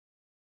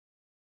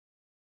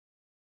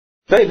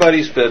If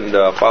anybody's been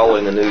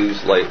following the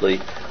news lately,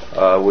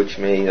 which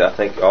means I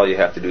think all you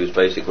have to do is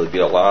basically be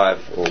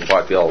alive or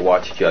might be able to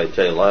watch Jay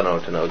Leno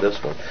to know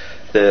this one,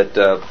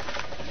 that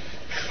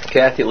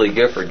Kathy Lee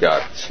Gifford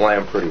got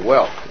slammed pretty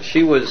well.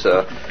 She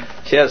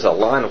has a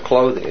line of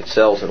clothing it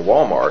sells in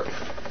Walmart,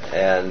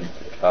 and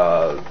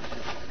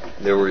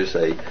there was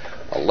a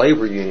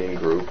labor union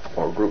group,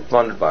 or a group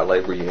funded by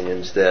labor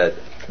unions, that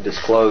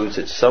disclosed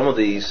that some of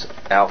these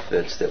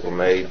outfits that were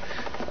made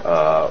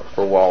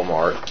for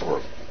Walmart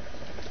were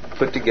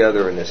put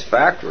together in this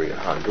factory in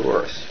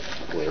Honduras,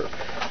 where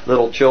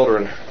little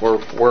children were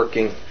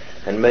working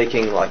and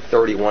making like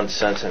 31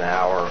 cents an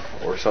hour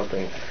or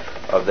something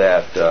of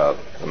that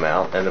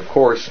amount. And of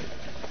course,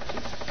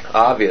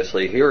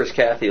 obviously, here is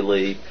Kathy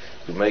Lee,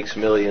 who makes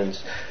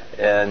millions,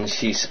 and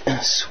she's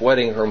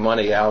sweating her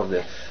money out of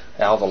the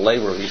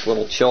labor of these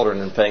little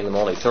children and paying them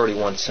only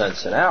 31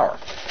 cents an hour.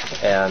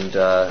 And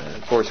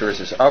of course there was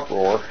this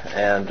uproar,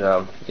 and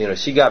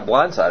she got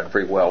blindsided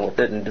pretty well with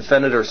it and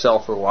defended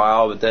herself for a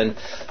while, but then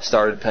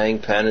started paying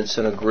penance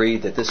and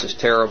agreed that this is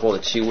terrible,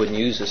 that she wouldn't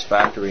use this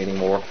factory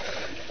anymore,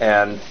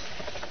 and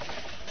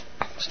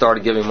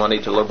started giving money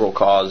to liberal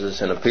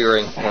causes and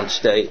appearing on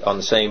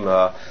the same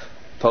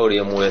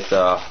podium with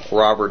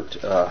Robert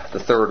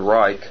the Third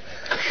Reich,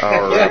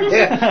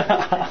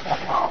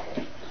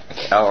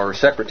 our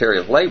Secretary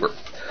of Labor.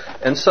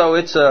 And so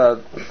it's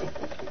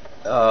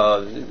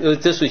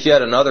this was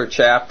yet another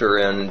chapter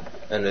in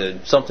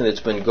something that's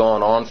been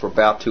going on for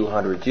about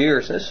 200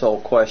 years, and this whole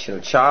question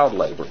of child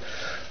labor.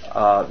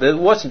 It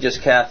wasn't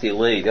just Kathy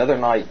Lee. The other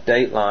night,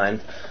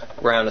 Dateline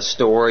ran a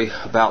story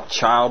about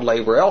child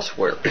labor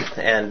elsewhere,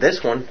 and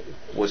this one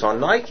was on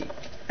Nike.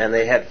 And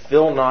they had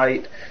Phil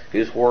Knight,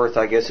 who's worth,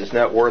 I guess his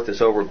net worth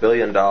is over $1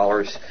 billion.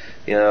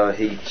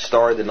 He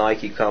started the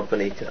Nike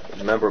company, I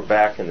remember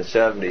back in the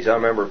 70s. I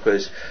remember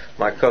because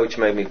my coach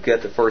made me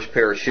get the first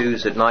pair of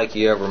shoes that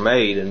Nike ever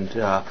made, and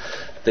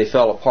they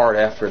fell apart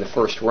after the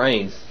first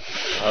rain.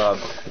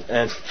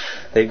 And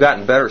they've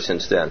gotten better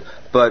since then.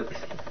 But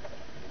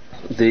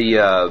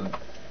the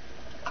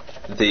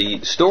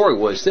story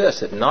was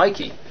this, that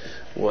Nike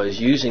was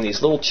using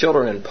these little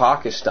children in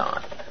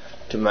Pakistan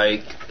to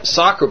make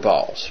soccer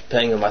balls,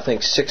 paying them, I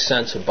think, 6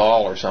 cents a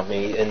ball or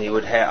something. And you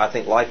would have, I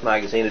think Life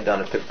magazine had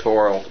done a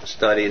pictorial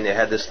study, and they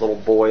had this little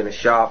boy in a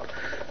shop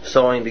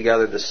sewing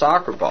together the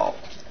soccer ball.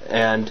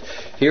 And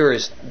here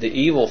is the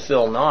evil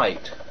Phil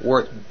Knight,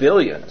 worth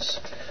billions,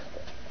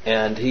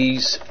 and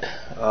he's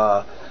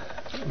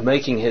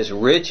making his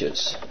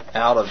riches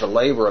out of the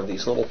labor of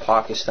these little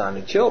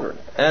Pakistani children.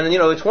 And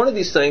it's one of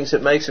these things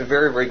that makes a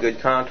very, very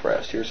good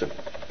contrast. Here's a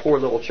poor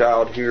little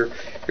child here.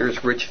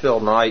 Here's rich Phil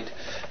Knight.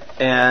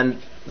 And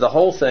the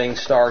whole thing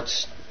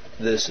starts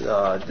this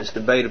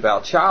debate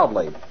about child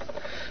labor.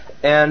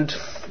 And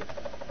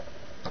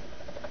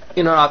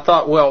I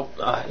thought, well,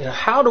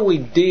 how do we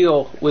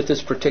deal with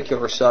this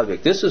particular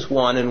subject? This is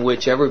one in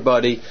which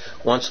everybody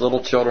wants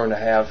little children to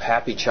have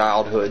happy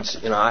childhoods.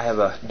 I have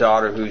a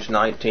daughter who's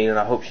 19, and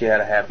I hope she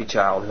had a happy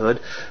childhood.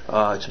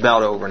 It's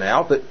about over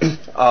now, but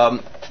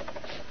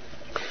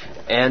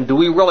and do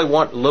we really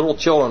want little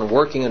children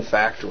working in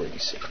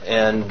factories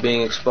and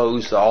being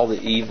exposed to all the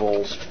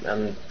evils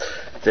and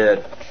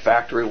that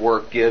factory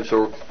work gives,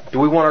 or do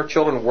we want our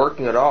children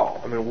working at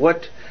all? I mean,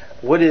 what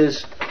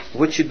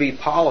should be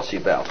policy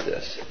about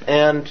this?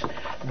 And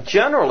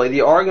generally,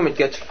 the argument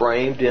gets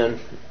framed in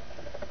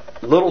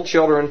little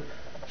children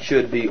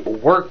should be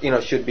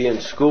should be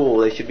in school.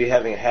 They should be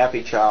having a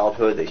happy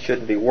childhood. They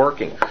shouldn't be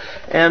working.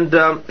 And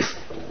I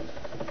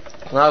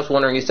was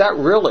wondering, is that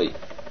really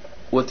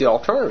what the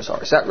alternatives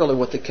are? Is that really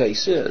what the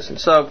case is?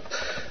 And so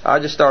I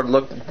just started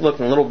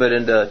looking a little bit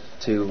into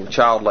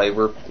child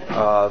labor.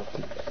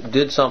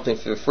 Did something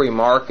for the free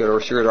market, or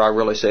sure, did I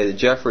really say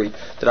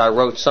that I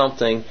wrote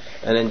something,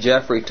 and then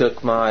Jeffrey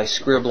took my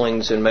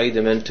scribblings and made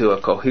them into a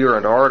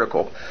coherent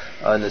article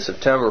in the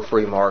September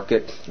free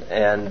market,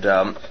 and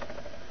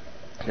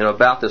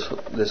about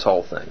this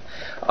whole thing.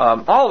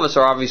 All of us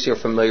are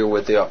familiar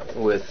with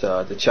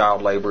the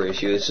child labor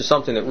issue. This is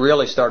something that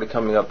really started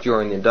coming up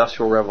during the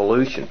Industrial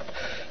Revolution.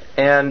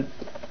 And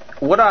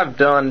what I've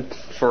done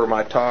for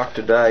my talk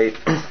today,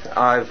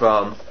 I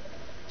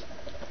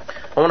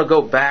want to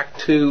go back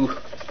to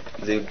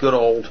the good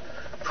old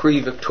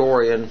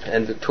pre-Victorian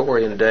and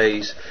Victorian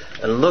days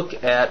and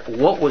look at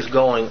what was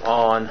going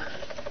on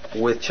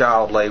with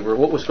child labor,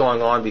 what was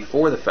going on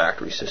before the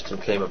factory system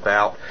came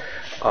about.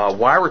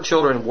 Why were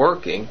children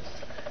working?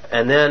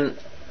 And then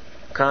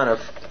kind of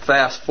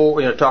fast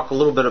forward, talk a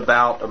little bit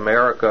about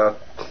America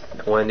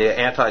when the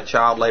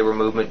anti-child labor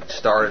movement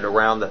started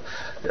around the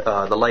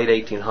late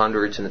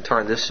 1800s and the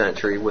turn of this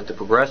century with the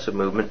progressive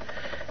movement,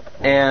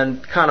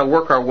 and kind of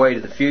work our way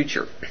to the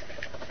future.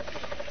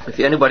 If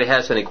anybody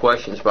has any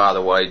questions, by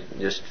the way,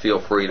 just feel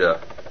free to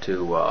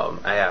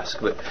ask.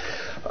 But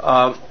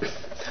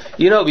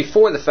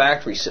before the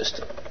factory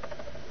system,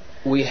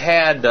 we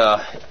had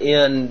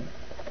in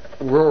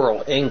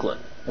rural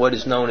England what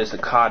is known as the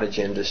cottage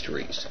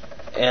industries.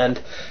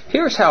 And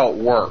here's how it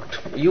worked.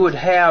 You would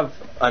have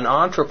an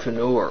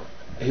entrepreneur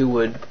who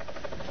would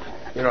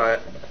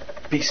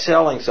be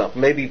selling something,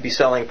 maybe be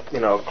selling,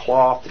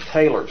 cloth to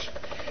tailors.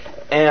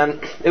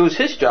 And it was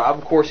his job,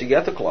 of course, to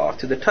get the cloth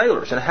to the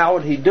tailors. And how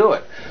would he do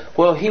it?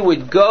 Well, he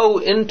would go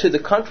into the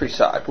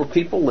countryside where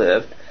people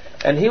lived,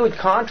 and he would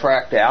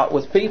contract out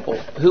with people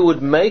who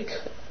would make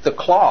the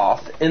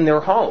cloth in their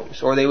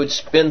homes, or they would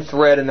spin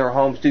thread in their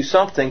homes, do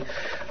something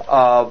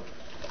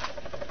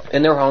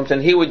in their homes,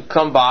 and he would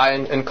come by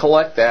and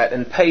collect that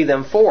and pay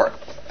them for it.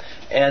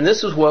 And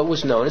this is what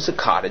was known as the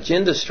cottage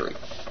industry.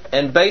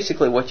 And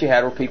basically what you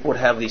had were people would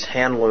have these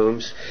hand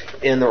looms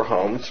in their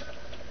homes,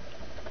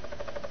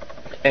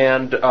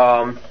 and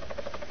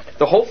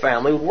the whole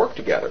family would work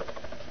together.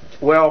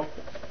 Well,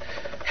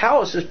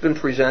 how has this been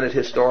presented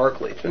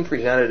historically? It's been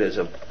presented as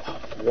a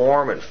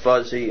warm and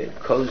fuzzy and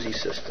cozy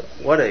system.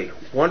 What a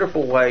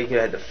wonderful way. You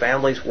had the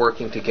families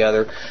working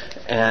together,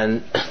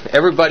 and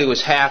everybody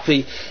was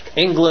happy.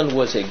 England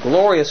was a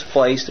glorious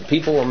place. The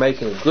people were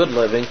making a good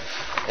living,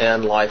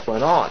 and life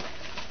went on.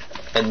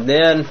 And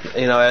then,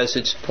 as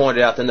it's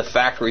pointed out, then the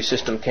factory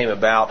system came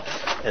about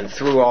and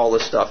threw all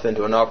this stuff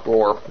into an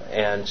uproar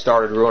and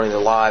started ruining the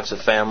lives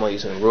of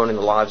families and ruining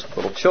the lives of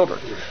little children.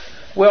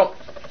 Well,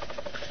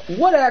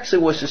 what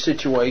actually was the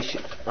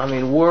situation?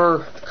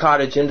 Were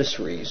cottage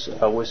industries,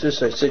 was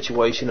this a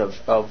situation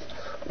of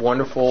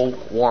wonderful,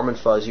 warm and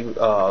fuzzy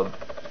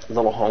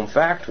little home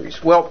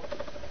factories? Well,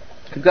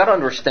 you've got to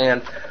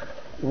understand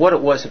what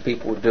it was that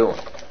people were doing.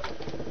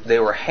 They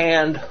were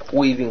hand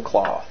weaving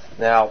cloth.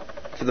 Now,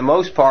 for the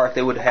most part,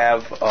 they would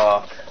have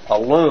a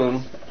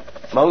loom.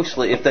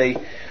 Mostly,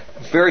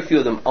 very few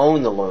of them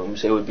owned the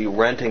looms. They would be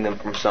renting them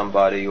from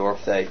somebody, or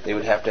if they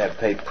would have to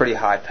pay pretty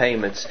high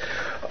payments.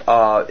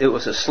 It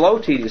was a slow,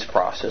 tedious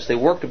process. They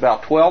worked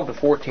about 12 to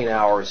 14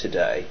 hours a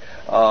day.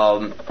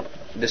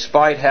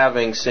 Despite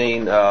having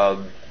seen,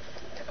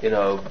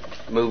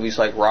 movies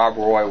like Rob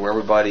Roy, where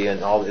everybody in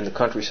the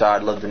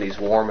countryside lived in these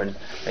warm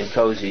and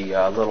cozy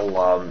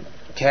little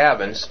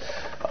cabins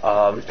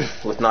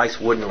with nice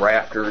wooden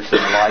rafters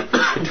and light.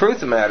 The truth of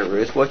the matter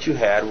is, what you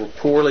had were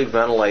poorly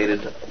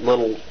ventilated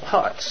little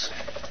huts,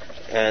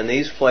 and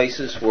these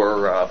places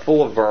were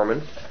full of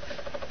vermin.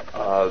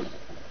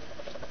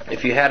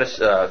 If you had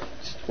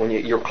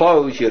your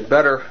clothes, you had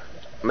better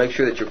make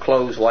sure that your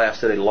clothes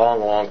lasted a long,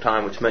 long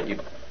time, which meant you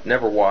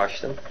never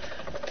washed them,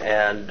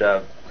 and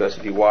because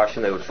if you washed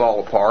them, they would fall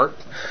apart.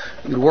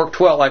 You'd work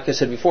 12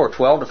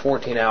 to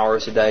 14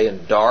 hours a day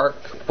in dark,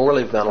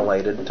 poorly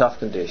ventilated, tough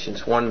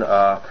conditions. One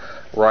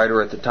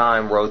writer at the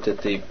time wrote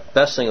that the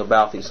best thing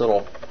about these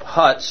little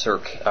huts or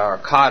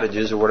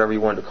cottages or whatever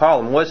you wanted to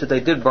call them was that they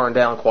did burn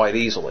down quite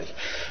easily,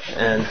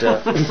 and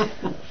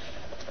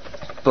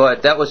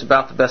but that was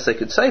about the best they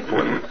could say for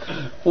them.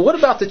 Well, what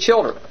about the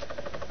children?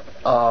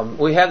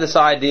 We have this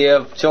idea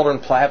of children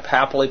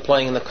happily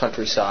playing in the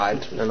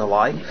countryside and the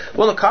like.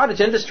 Well, in the cottage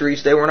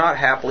industries, they were not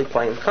happily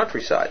playing in the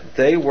countryside.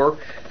 They were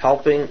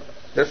helping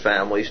their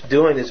families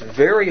doing this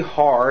very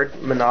hard,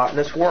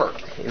 monotonous work.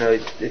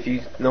 If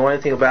you know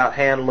anything about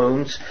hand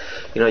looms,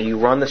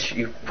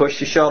 you push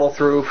the shuttle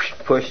through,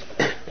 push,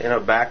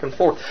 back and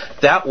forth.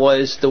 That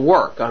was the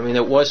work.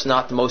 It was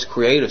not the most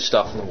creative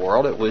stuff in the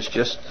world. It was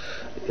just,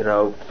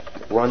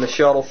 run the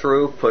shuttle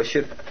through, push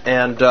it,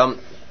 and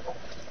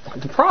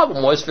the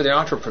problem was for the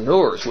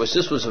entrepreneurs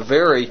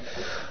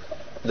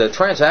the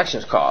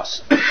transactions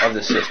costs of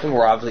the system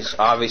were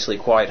obviously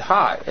quite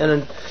high.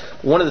 And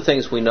one of the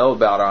things we know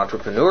about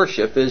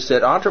entrepreneurship is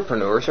that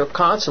entrepreneurs are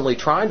constantly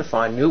trying to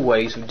find new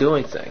ways of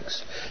doing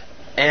things.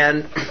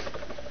 And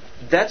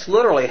that's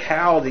literally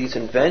how these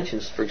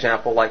inventions, for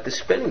example, like the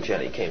spinning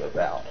jenny came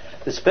about.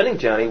 The spinning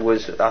jenny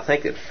was, I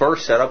think, at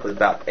first set up with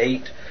about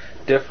 8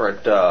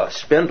 different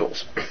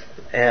spindles.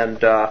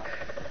 And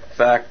in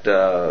fact,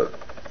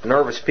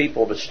 nervous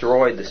people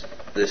destroyed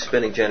the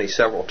spinning jenny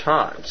several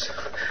times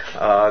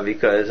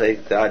because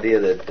the idea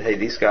that, hey,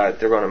 these guys,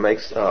 they're going to make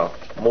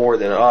more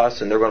than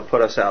us and they're going to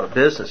put us out of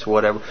business or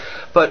whatever.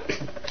 But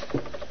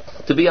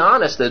to be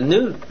honest,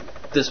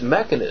 this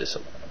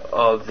mechanism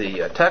of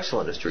the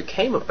textile industry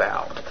came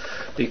about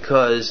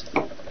because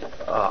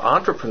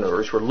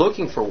entrepreneurs were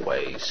looking for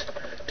ways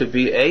to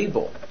be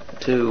able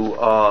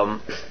to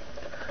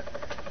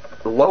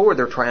lower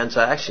their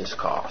transactions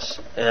costs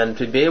and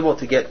to be able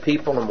to get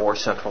people in a more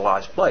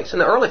centralized place.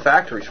 And the early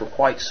factories were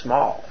quite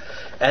small.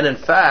 And in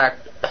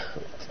fact,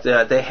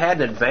 they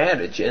had an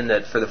advantage in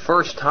that for the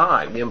first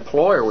time, the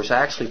employer was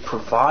actually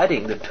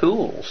providing the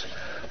tools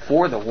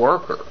for the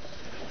worker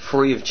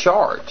free of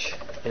charge.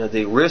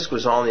 The risk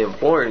was on the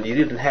employer, and you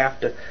didn't have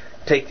to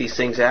take these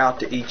things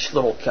out to each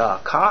little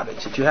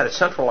cottage. That you had a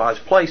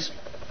centralized place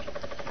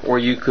where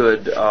you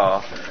could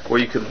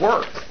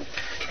work.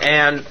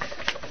 And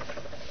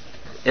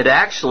it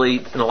actually,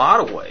 in a lot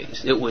of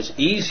ways, it was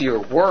easier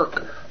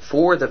work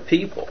for the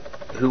people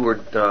who were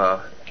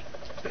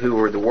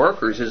the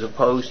workers as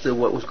opposed to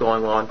what was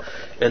going on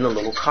in the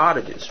little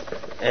cottages.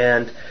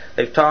 And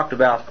they've talked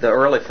about the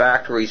early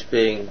factories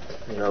being,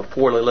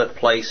 poorly lit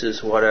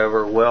places,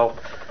 whatever. Well,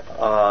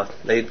 a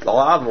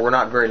lot of them were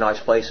not very nice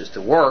places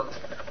to work.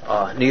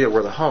 Neither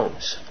were the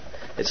homes.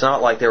 It's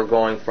not like they were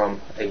going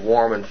from a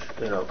warm and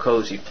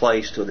cozy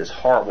place to this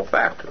horrible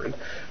factory,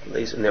 at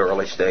least in the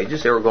early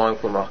stages. They were going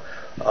from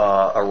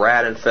a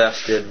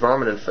rat-infested,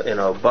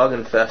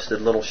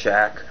 bug-infested little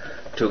shack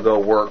to go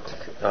work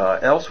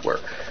elsewhere.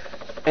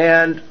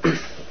 And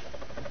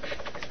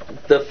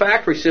the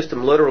factory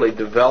system literally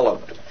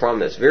developed from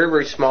this. Very,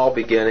 very small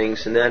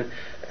beginnings, and then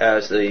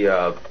as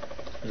the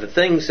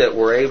things that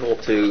were able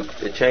to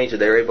change it,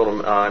 they were able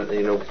to, I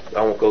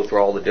won't go through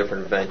all the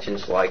different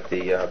inventions like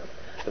the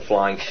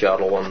flying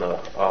shuttle and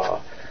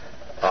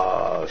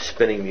the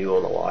spinning mule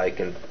and the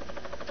like,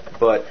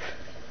 but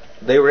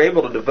they were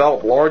able to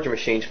develop larger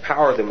machines,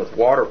 power them with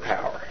water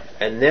power,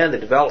 and then the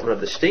development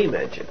of the steam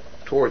engine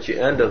towards the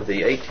end of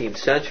the 18th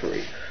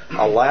century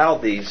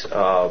allowed these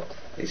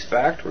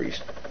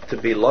factories to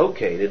be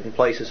located in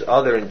places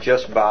other than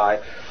just by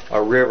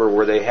a river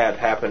where they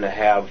happened to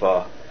have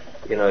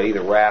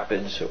either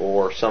rapids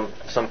or some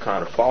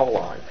kind of fall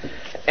line,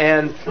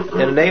 and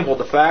it enabled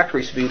the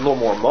factories to be a little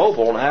more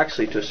mobile, and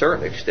actually to a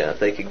certain extent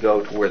they could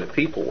go to where the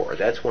people were.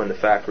 That's when the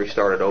factories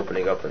started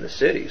opening up in the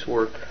cities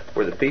where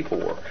the people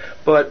were.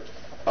 But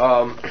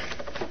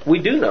we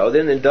do know that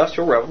in the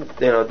industrial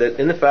that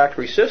in the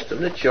factory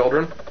system the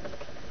children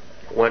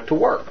went to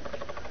work.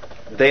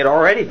 They had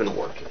already been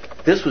working.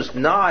 This was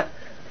not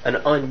an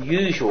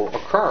unusual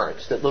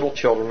occurrence that little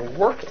children were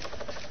working.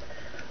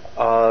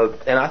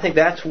 And I think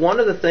that's one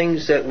of the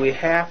things that we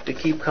have to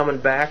keep coming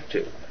back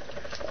to.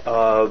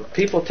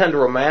 People tend to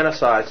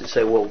romanticize and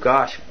say, well,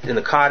 gosh, in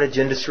the cottage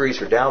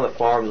industries or down the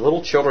farm, the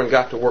little children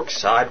got to work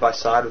side by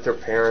side with their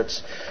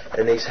parents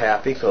in these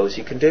happy,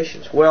 cozy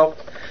conditions. Well,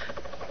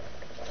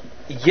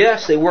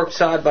 yes, they worked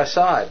side by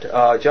side.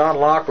 John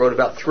Locke wrote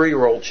about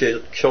 3-year-old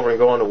children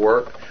going to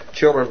work,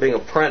 children being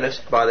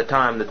apprenticed by the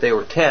time that they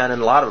were 10,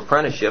 and a lot of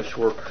apprenticeships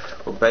were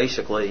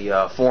basically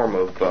a form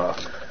of,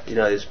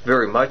 it's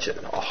very much a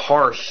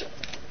harsh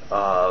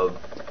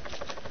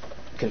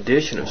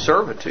condition of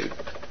servitude.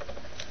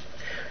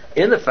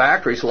 In the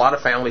factories, a lot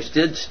of families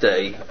did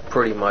stay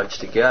pretty much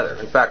together.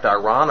 In fact,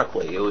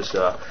 ironically, it was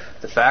the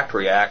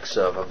Factory Acts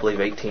of, I believe,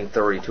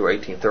 1832 or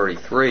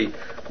 1833,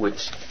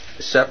 which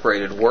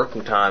separated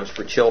working times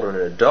for children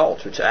and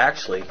adults, which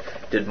actually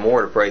did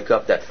more to break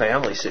up that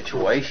family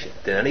situation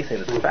than anything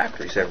that the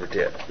factories ever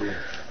did.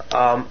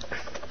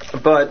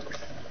 But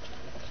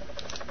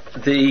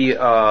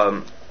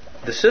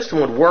the system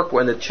would work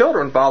when the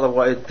children, by the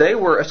way, they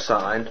were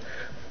assigned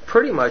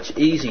pretty much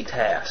easy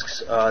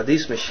tasks.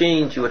 These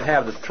machines, you would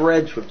have the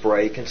threads would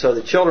break, and so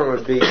the children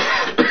would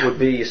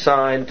be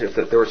assigned, if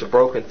there was a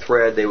broken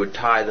thread, they would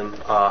tie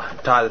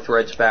the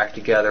threads back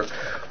together.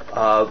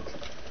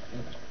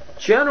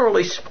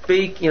 Generally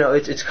speak,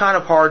 it's kind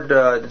of hard.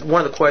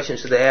 One of the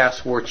questions that they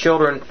asked were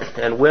children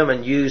and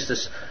women used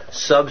as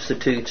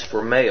substitutes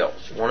for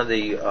males. One of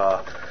the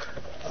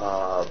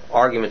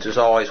arguments is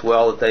always,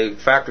 well, that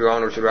factory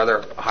owners would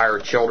rather hire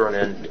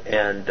children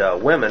and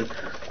women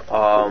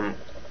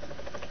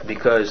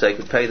because they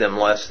could pay them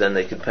less than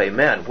they could pay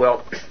men.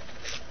 Well,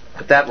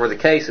 if that were the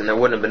case, then there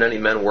wouldn't have been any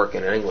men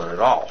working in England at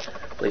all,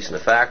 at least in the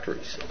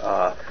factories.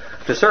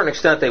 To a certain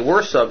extent, they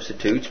were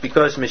substitutes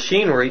because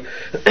machinery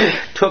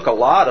took a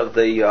lot of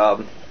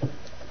the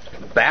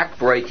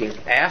back-breaking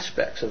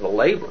aspects of the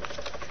labor,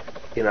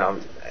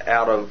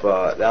 out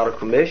of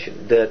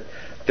commission. That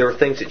there were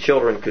things that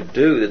children could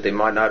do that they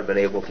might not have been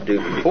able to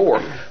do before.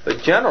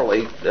 But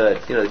generally,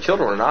 the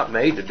children were not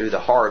made to do the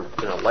hard,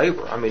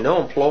 labor. I mean,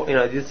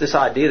 this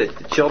idea that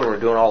the children were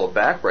doing all the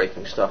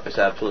back-breaking stuff is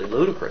absolutely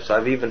ludicrous.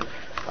 I've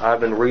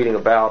been reading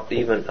about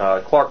even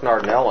Clark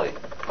Nardinelli,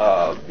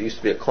 used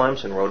to be at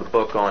Clemson, wrote a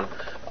book on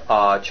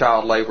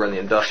child labor in the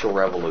Industrial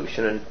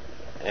Revolution,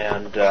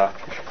 and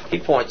he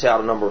points out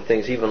a number of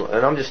things. And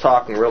I'm just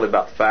talking really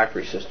about the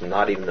factory system,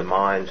 not even the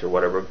mines or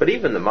whatever. But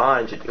even the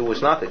mines, it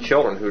was not the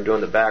children who were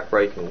doing the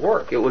back-breaking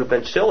work. It would have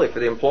been silly for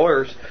the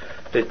employers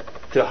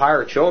to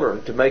hire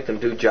children to make them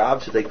do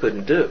jobs that they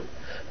couldn't do.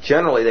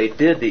 Generally, they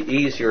did the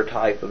easier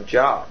type of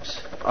jobs.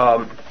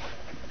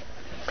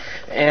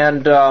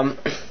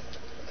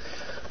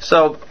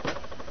 So,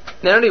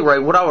 at any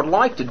rate, what I would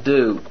like to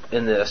do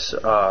in this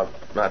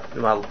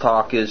my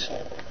talk is,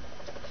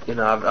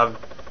 I've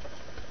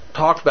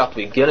talked about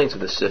the beginnings of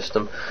the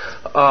system.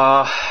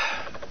 I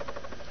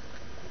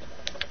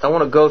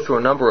want to go through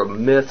a number of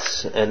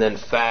myths and then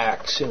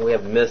facts, and we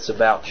have myths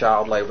about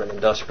child labor and the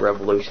Industrial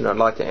Revolution. I'd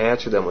like to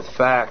answer them with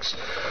facts.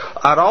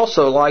 I'd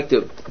also like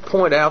to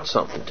point out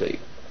something to you,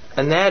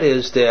 and that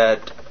is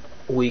that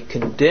we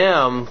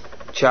condemn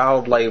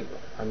child labor.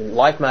 I mean,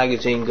 Life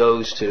magazine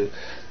goes to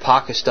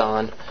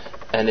Pakistan,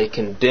 and they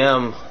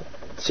condemn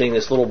seeing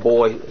this little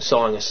boy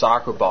sewing a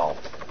soccer ball.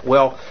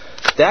 Well,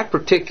 that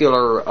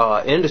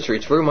particular industry,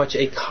 it's very much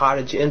a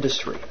cottage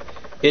industry.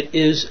 It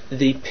is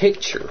the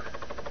picture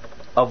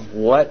of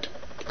what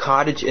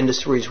cottage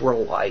industries were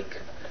like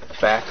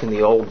back in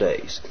the old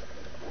days.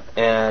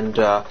 And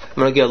I'm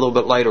going to get a little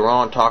bit later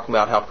on talking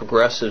about how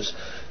progressives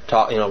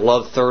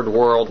love third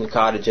world and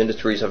cottage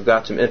industries. I've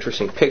got some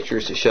interesting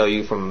pictures to show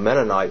you from a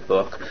Mennonite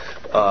book,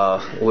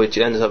 which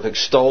ends up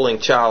extolling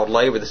child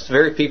labor. The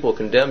very people who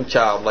condemn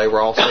child labor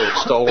also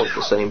extol it at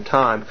the same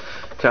time.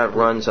 Kind of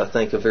runs, I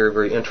think, a very,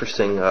 very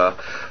interesting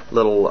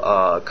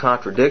little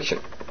contradiction.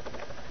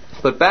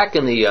 But back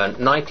in the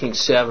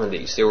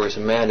 1970s, there was a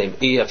man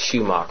named E.F.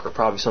 Schumacher.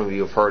 Probably some of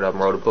you have heard of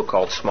him. Wrote a book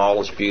called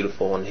Small is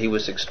Beautiful, and he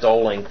was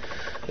extolling,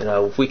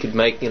 if we could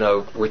make,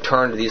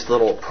 return to these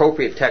little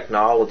appropriate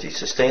technologies,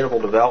 sustainable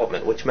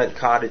development, which meant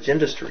cottage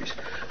industries,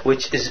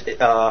 which is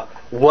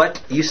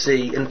what you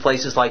see in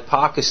places like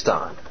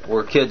Pakistan,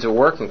 where kids are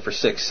working for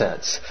 6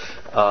 cents,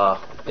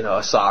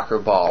 a soccer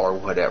ball or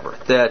whatever.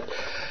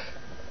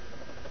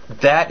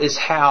 That is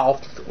how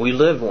we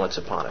lived once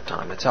upon a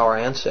time. That's how our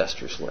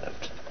ancestors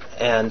lived.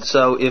 And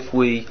so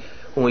when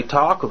we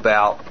talk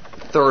about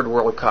third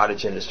world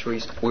cottage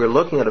industries, we're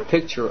looking at a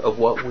picture of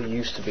what we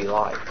used to be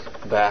like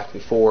back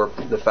before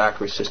the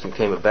factory system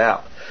came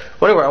about.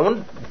 Well, anyway, I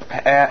want to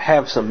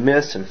have some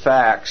myths and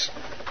facts.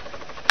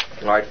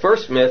 All right,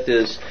 first myth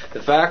is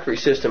the factory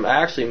system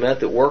actually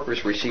meant that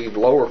workers received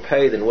lower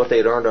pay than what they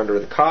had earned under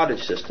the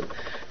cottage system.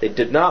 They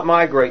did not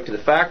migrate to the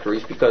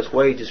factories because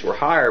wages were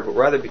higher, but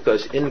rather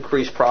because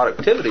increased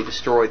productivity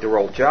destroyed their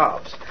old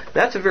jobs.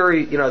 That's a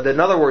very, in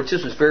other words,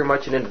 this was very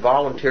much an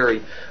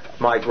involuntary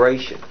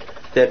migration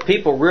that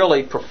people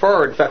really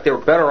preferred. In fact, they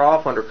were better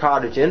off under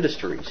cottage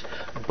industries,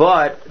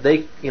 but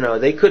they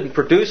couldn't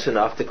produce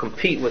enough to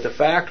compete with the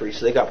factories,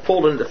 so they got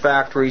pulled into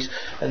factories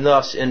and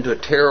thus into a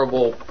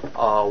terrible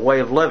way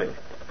of living.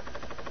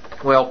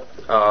 Well,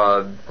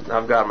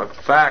 I've got them.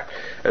 In fact,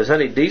 as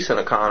any decent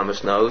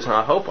economist knows, and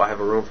I hope I have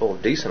a room full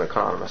of decent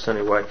economists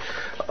anyway,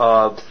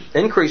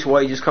 increased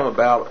wages come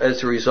about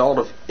as a result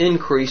of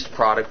increased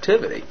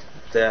productivity.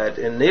 That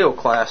in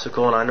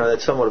neoclassical, and I know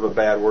that's somewhat of a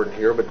bad word in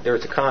here, but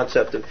there's a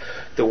concept of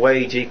the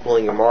wage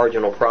equaling your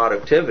marginal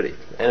productivity.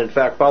 And in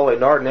fact, Paulo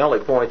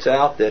Nardinelli points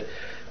out that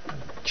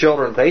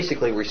children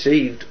basically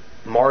received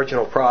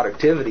marginal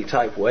productivity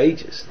type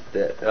wages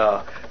that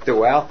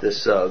throughout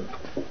this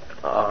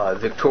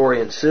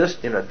Victorian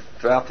system,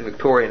 throughout the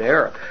Victorian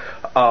era.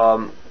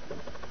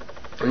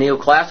 In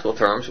neoclassical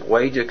terms,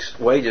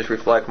 wages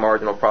reflect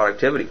marginal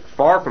productivity.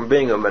 Far from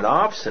being a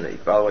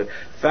monopsony, by the way, the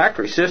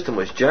factory system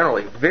was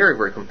generally very,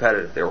 very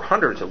competitive. There were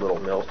hundreds of little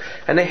mills,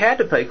 and they had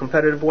to pay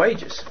competitive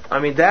wages. I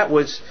mean, that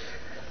was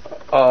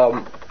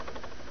a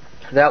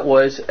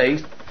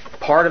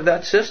part of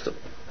that system.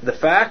 The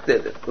fact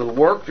that the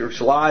workers'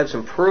 lives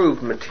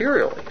improved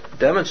materially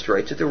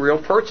demonstrates that the real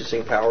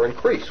purchasing power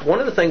increased. One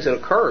of the things that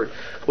occurred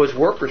was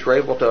workers were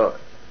able to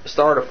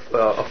start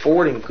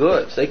affording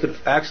goods. They could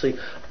actually,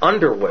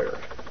 underwear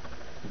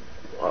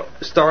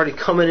started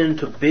coming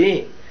into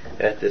being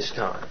at this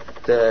time.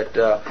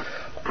 That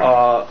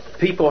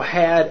people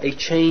had a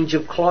change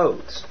of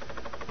clothes.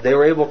 They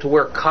were able to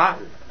wear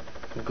cotton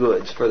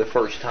goods for the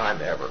first time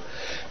ever.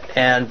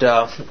 And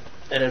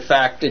in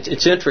fact,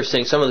 it's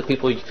interesting. Some of the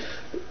people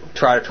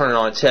try to turn it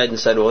on its head and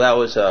said, well, that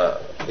was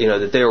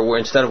that they were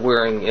instead of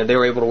wearing, they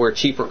were able to wear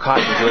cheaper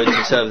cotton goods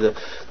instead of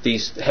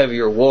these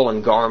heavier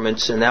woolen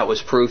garments, and that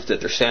was proof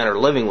that their standard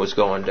of living was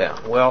going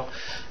down. Well,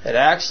 it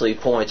actually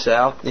points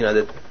out,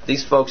 that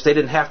these folks, they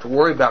didn't have to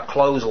worry about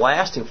clothes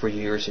lasting for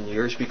years and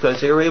years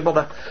because they were able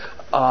to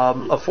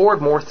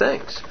afford more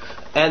things.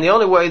 And the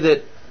only way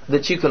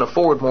that you can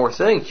afford more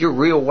things, your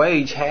real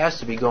wage has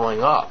to be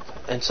going up.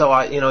 And so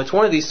it's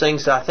one of these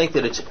things that I think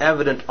that it's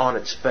evident on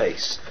its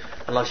face,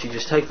 unless you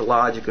just take the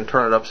logic and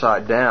turn it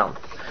upside down.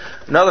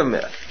 Another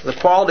myth. The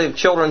quality of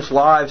children's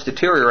lives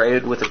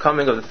deteriorated with the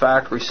coming of the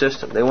factory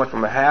system. They went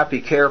from a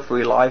happy,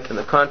 carefree life in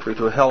the country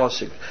to a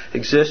hellish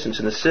existence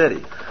in the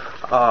city.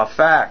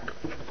 Fact.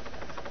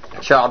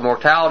 Child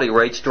mortality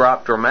rates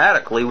dropped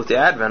dramatically with the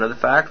advent of the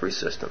factory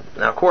system.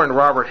 Now, according to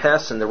Robert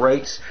Hessen, the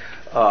rates,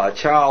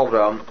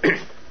 child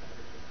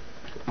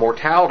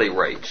mortality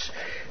rates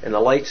in the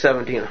late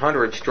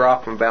 1700s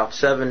dropped from about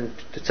 7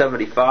 to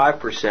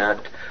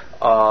 75%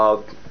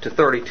 to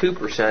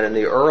 32% in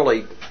the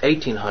early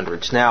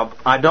 1800s. Now,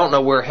 I don't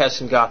know where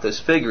Hessen got those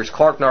figures.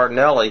 Clark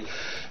Nardinelli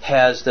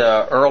has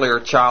the earlier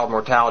child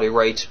mortality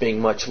rates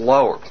being much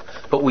lower.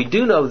 But we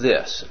do know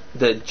this,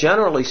 that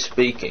generally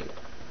speaking,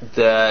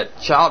 that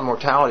child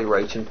mortality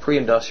rates in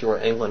pre-industrial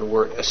England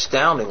were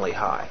astoundingly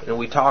high. And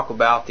we talk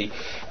about the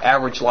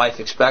average life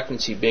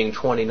expectancy being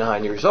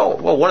 29 years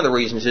old. Well, one of the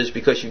reasons is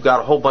because you've got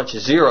a whole bunch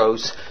of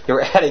zeros.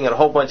 You're adding a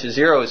whole bunch of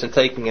zeros and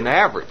taking an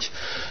average.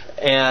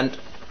 And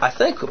I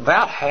think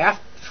about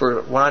half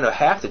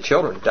the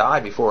children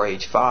died before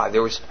age 5.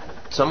 There was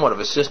somewhat of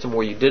a system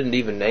where you didn't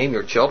even name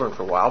your children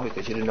for a while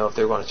because you didn't know if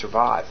they were going to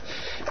survive.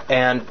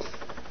 And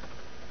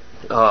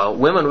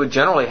women would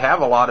generally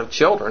have a lot of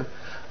children.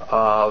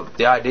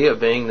 The idea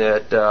being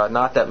that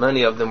not that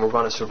many of them were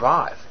going to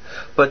survive.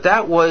 But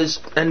that was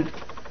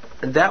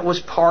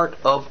part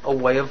of a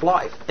way of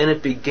life. And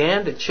it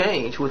began to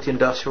change with the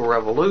Industrial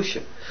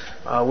Revolution.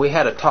 We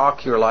had a talk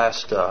here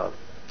last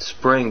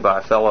spring by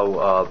a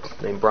fellow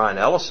named Brian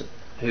Ellison,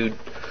 who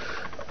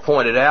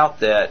pointed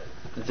out that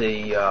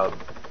the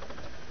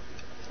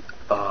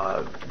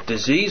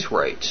disease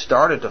rates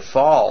started to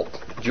fall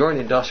during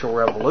the Industrial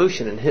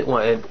Revolution,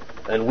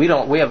 and we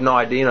have no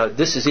idea.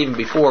 This is even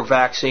before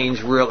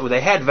vaccines.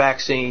 They had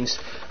vaccines,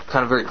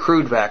 kind of very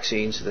crude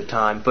vaccines at the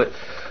time, but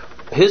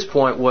his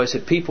point was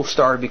that people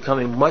started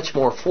becoming much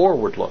more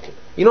forward-looking.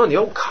 In the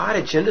old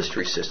cottage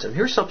industry system,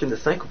 here's something to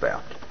think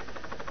about.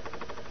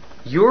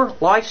 Your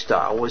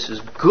lifestyle was as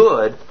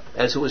good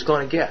as it was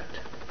going to get.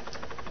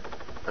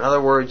 In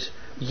other words,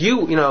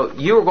 you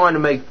were going to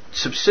make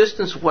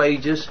subsistence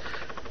wages.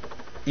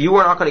 You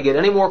were not going to get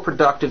any more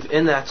productive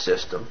in that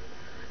system.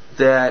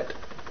 In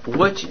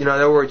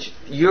other words,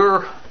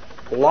 your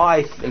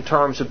life in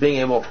terms of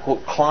being able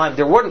to climb,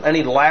 there wasn't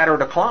any ladder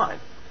to climb.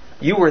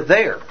 You were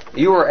there.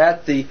 You were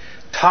at the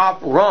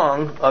top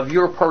rung of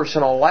your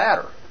personal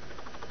ladder.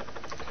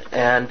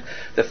 And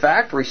the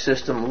factory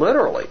system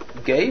literally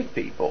gave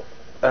people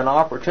an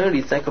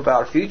opportunity to think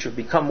about a future,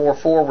 become more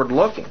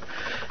forward-looking.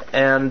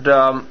 And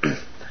as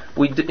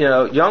we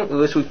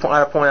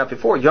pointed out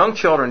before, young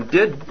children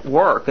did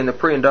work in the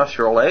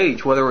pre-industrial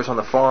age, whether it was on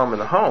the farm or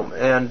the home.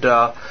 And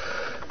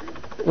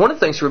one of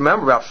the things to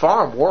remember about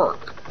farm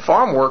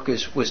work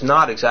was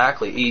not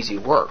exactly easy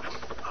work.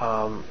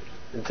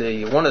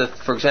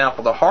 For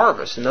example, the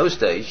harvest in those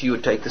days, you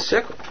would take the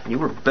sickle. You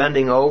were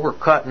bending over,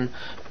 cutting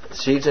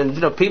seeds,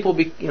 and people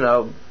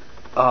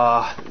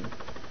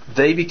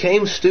they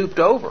became stooped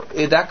over.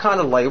 That kind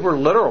of labor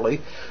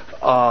literally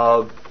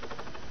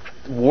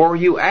wore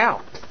you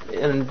out.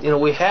 And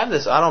we have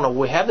this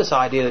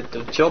idea that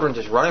the children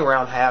just running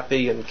around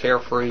happy and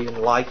carefree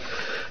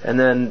and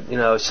then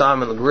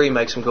Simon Legree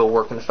makes them go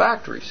work in the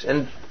factories.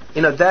 And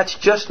that's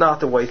just not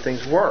the way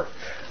things work.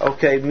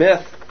 Okay,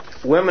 myth.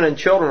 Women and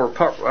children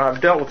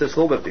I've dealt with this a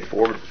little bit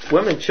before, but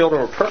women and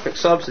children were perfect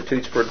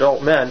substitutes for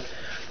adult men,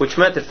 which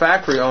meant that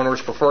factory owners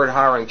preferred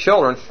hiring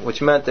children, which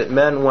meant that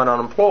men went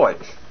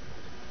unemployed.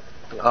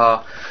 In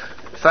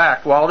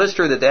fact, while it is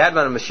true that the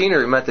advent of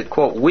machinery meant that,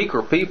 quote,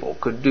 weaker people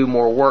could do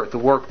more work, the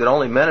work that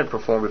only men had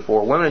performed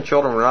before, women and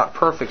children were not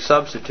perfect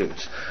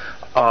substitutes.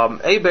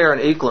 Hebert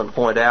and Eklund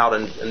point out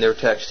in their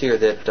text here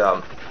that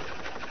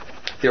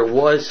there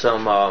was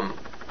some,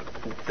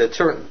 to a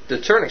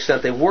certain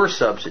extent, they were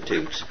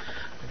substitutes.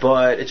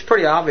 But it's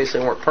pretty obvious they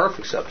weren't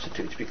perfect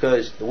substitutes,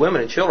 because the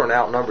women and children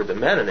outnumbered the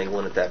men in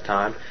England at that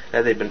time.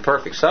 Had they been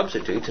perfect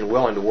substitutes and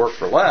willing to work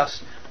for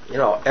less,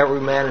 every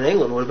man in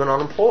England would have been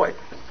unemployed.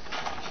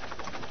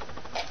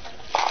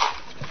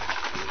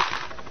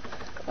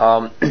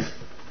 As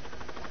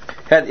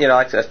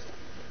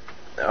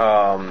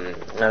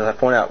I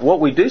point out, what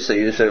we do see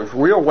is that if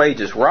real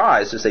wages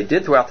rise, as they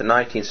did throughout the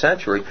 19th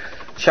century,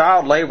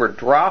 child labor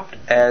dropped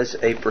as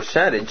a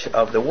percentage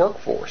of the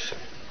workforce.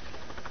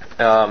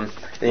 In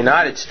the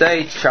United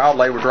States, child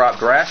labor dropped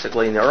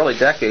drastically in the early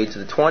decades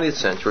of the 20th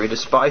century,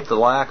 despite the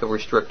lack of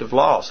restrictive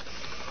laws.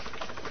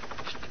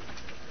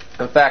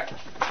 In fact,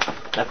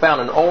 I found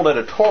an old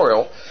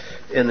editorial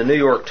in the New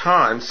York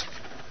Times.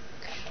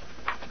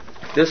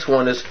 This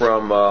one is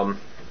from, October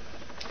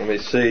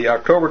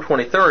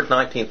 23rd,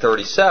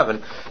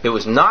 1937. It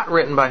was not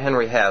written by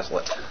Henry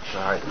Hazlitt. All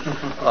right.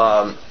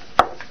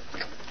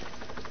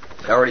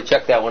 I already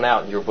checked that one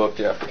out in your book,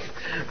 Jeffrey.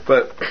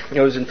 But it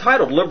was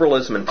entitled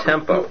Liberalism and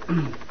Tempo.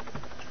 And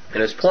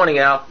it's pointing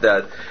out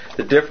that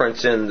the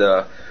difference in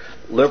the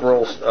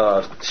liberal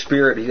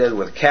spirit, he does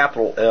with a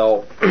capital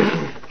L.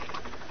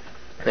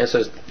 And it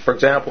says, for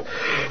example,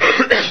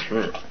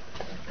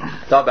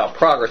 talk about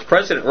progress.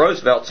 President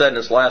Roosevelt said in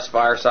his last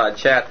fireside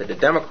chat that the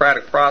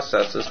democratic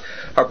processes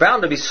are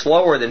bound to be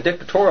slower than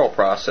dictatorial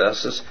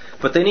processes,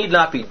 but they need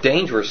not be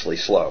dangerously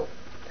slow.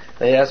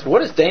 And he asked,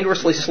 what is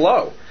dangerously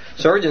slow?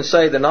 Surgeons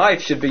say the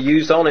knife should be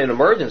used only in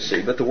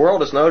emergency, but the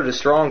world has noted a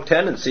strong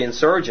tendency in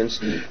surgeons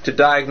to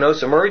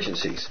diagnose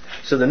emergencies.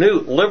 So the new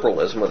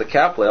liberalism, with a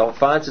capital L,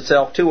 finds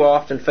itself too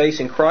often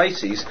facing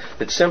crises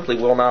that simply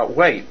will not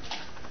wait.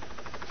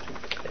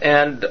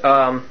 And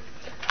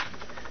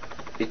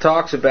he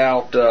talks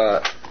about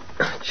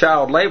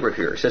child labor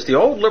here. He says, the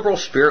old liberal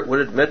spirit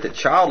would admit that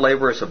child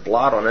labor is a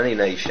blot on any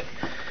nation.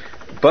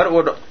 But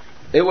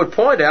it would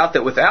point out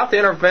that without the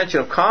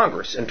intervention of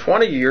Congress, in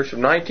 20 years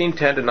from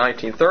 1910 to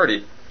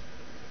 1930,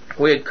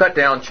 we had cut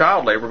down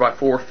child labor by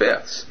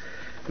 4/5.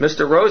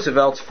 Mr.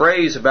 Roosevelt's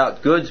phrase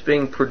about goods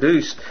being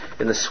produced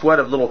in the sweat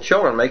of little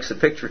children makes the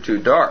picture too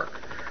dark.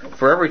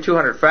 For every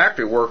 200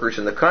 factory workers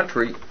in the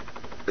country,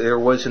 there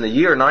was in the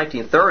year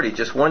 1930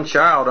 just one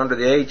child under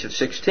the age of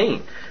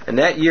 16. And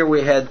that year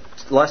we had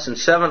less than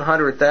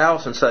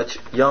 700,000 such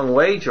young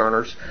wage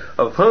earners,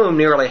 of whom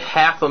nearly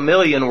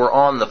 500,000 were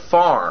on the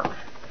farm.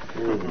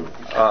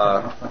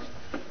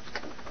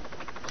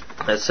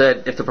 It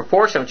said, if the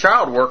proportion of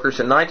child workers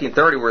in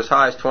 1930 were as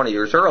high as 20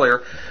 years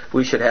earlier,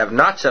 we should have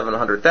not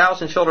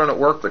 700,000 children at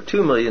work, but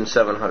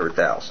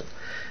 2,700,000.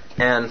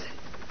 And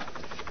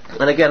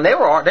again, they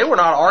were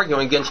not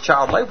arguing against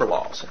child labor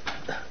laws,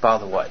 by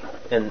the way,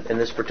 in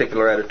this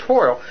particular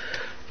editorial.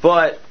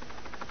 But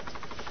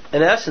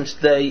in essence,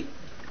 they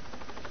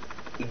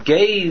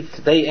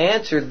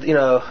answered,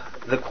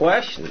 the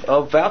question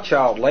about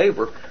child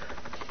labor.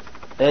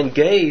 and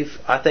gave,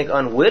 I think,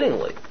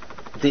 unwittingly,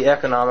 the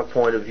economic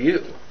point of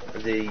view,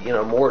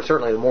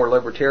 certainly the more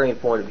libertarian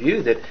point of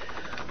view that,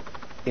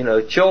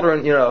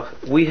 children,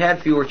 we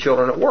had fewer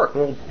children at work.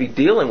 We'll be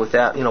dealing with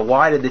that.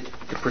 Why did the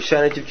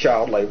percentage of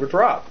child labor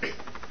drop?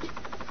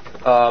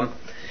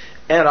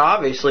 And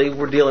obviously,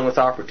 we're dealing with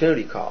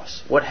opportunity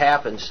costs. What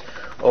happens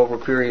over a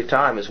period of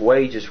time as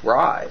wages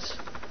rise?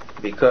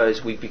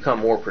 Because we become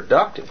more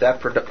productive. That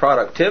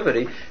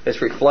productivity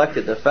is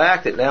reflected in the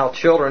fact that now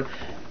children,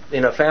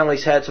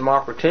 families had some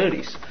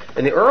opportunities.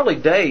 In the early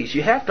days,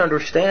 you have to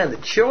understand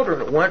that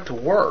children went to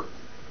work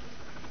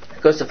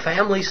because the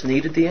families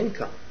needed the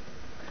income.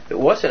 It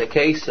wasn't a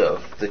case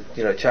of the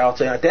child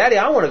saying, "Daddy,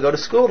 I want to go to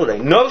school today."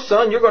 "No,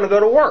 son, you're going to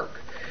go to work."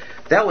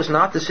 That was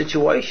not the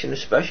situation,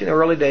 especially in the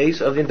early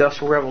days of the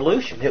Industrial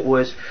Revolution. It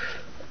was,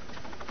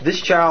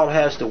 this child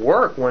has to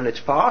work when it's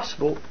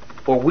possible,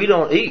 or we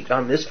don't eat.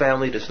 This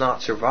family does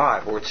not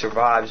survive, or it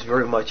survives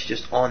very much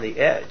just on the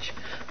edge.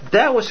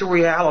 That was the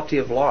reality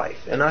of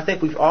life. And I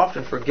think we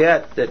often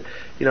forget that,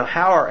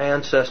 how our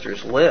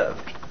ancestors lived,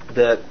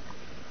 that,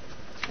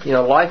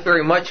 life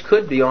very much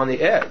could be on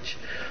the edge.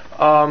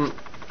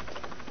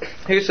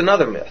 Here's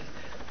another myth.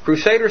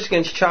 Crusaders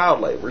against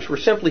child laborers were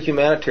simply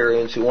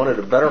humanitarians who wanted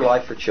a better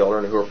life for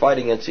children, who were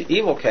fighting against the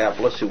evil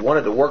capitalists who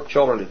wanted to work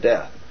children to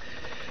death.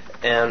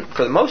 And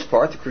for the most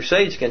part, the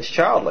crusades against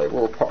child labor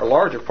were a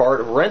larger part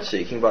of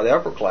rent-seeking by the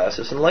upper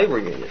classes and labor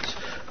unions.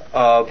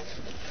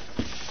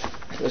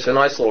 It's a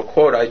nice little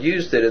quote. I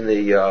used it in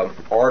the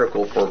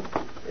article for,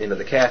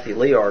 the Kathy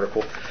Lee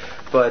article.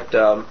 But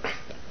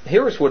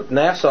here's what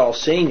Nassau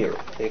Senior,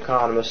 the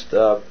economist,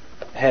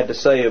 had to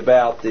say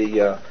about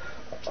the,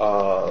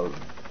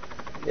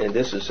 and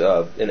this is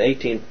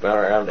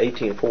around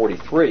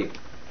 1843.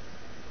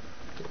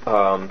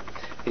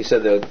 He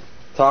said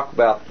talk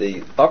about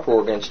the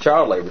uproar against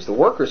child labor. The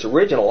workers'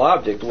 original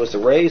object was to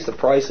raise the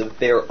price of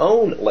their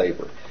own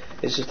labor.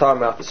 This is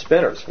talking about the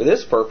spinners. For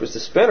this purpose, the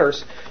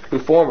spinners, who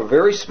form a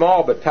very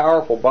small but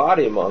powerful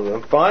body among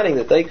them, finding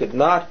that they could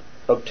not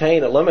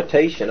obtain a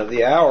limitation of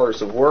the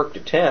hours of work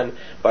to 10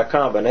 by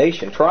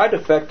combination, tried to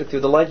effect it through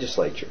the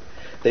legislature.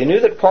 They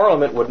knew that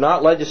Parliament would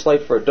not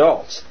legislate for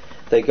adults.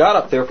 They got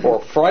up,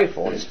 therefore, a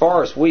frightful, and as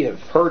far as we have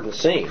heard and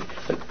seen,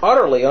 an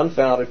utterly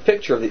unfounded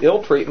picture of the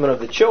ill treatment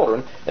of the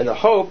children, and the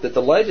hope that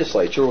the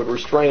legislature would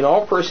restrain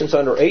all persons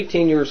under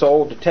 18 years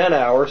old to 10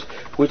 hours,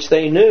 which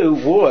they knew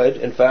would,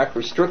 in fact,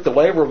 restrict the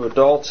labor of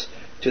adults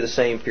to the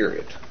same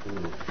period.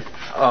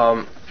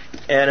 And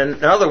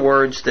in other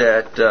words,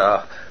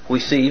 that we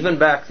see even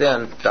back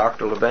then,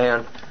 Dr.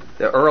 Leban,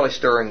 the early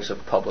stirrings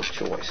of public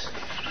choice,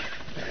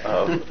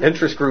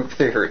 interest group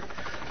theory,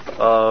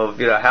 of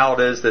how it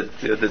is that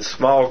that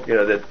small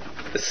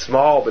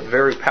but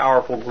very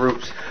powerful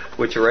groups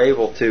which are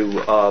able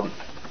to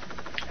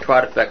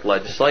try to affect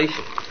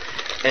legislation.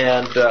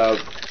 And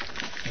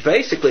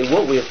basically,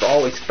 what we have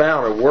always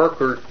found are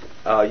worker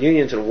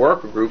unions and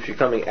worker groups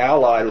becoming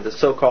allied with the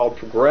so-called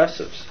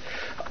progressives.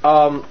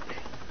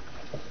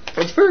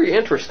 It's very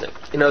interesting,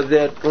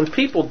 that when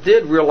people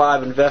did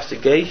real-life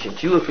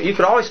investigations, you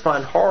could always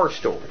find horror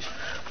stories.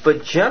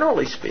 But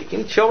generally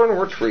speaking, children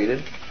were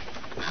treated,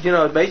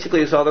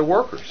 basically as other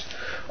workers.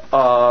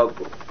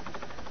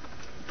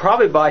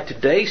 Probably by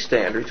today's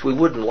standards, we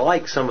wouldn't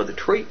like some of the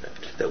treatment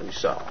that we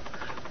saw.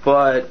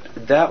 But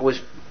that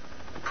was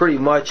pretty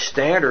much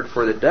standard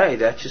for the day.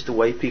 That's just the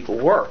way people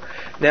were.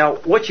 Now,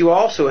 what you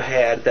also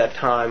had at that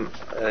time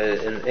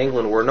in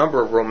England were a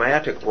number of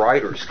romantic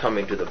writers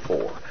coming to the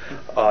fore.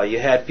 You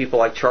had people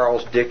like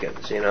Charles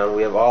Dickens,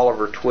 we have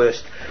Oliver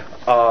Twist.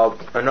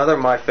 Another of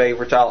my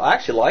favorites, I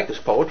actually like his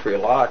poetry a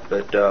lot,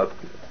 but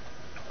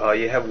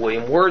you have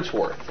William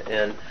Wordsworth,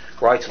 and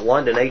writes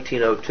London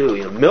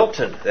 1802,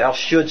 Milton, thou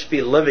shouldst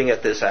be living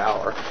at this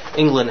hour,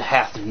 England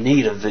hath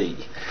need of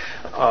thee.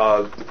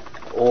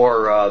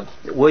 Or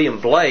William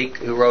Blake,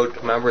 who wrote,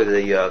 remember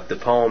the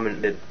poem,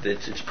 and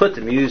it's put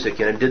the music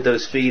in, and did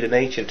those feet in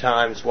ancient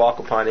times walk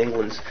upon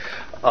England's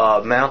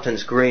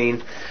mountains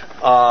green.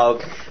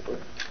 And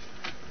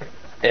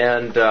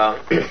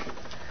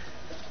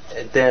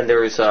then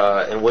there's,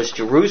 and was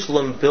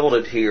Jerusalem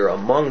builded here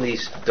among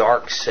these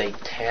dark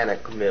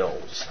satanic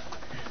mills?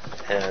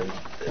 And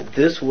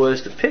this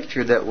was the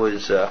picture that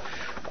was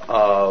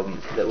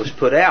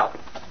put out.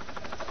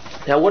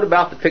 Now, what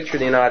about the picture of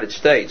the United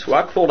States?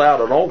 Well, I pulled out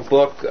an old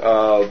book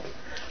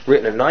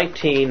written in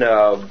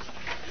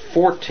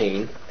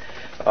 1914.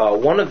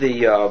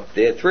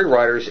 They had three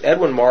writers: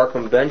 Edwin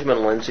Markham,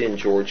 Benjamin Lindsay, and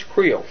George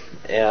Creel.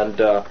 And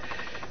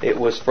it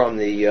was from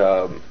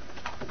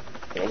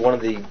one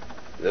of the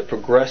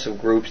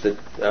progressive groups that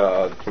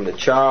from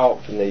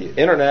the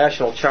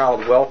International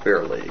Child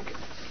Welfare League.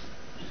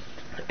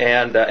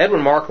 And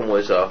Edwin Markham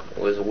was a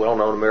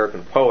well-known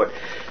American poet.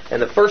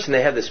 And the first thing,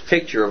 they have this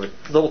picture of a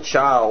little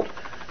child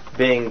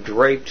being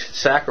draped,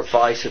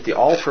 sacrificed at the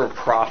altar of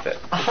profit.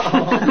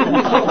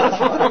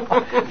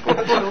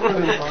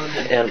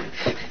 And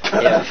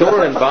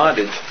children in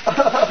bondage.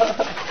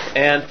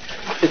 And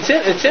it's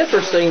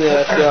interesting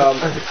that,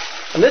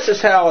 and this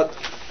is how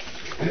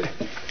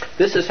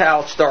This is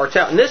how it starts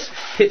out. And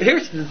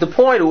here's the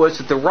point was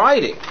that the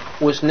writing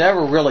was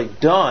never really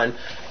done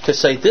to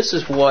say this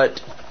is what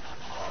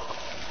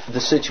the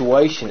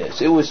situation is.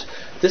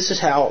 This is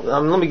how.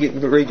 Let me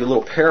read you a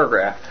little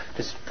paragraph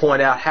to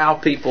point out how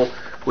people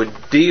would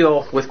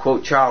deal with,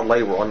 quote, child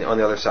labor on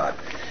the other side.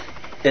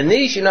 In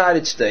these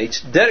United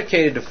States,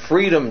 dedicated to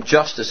freedom,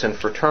 justice, and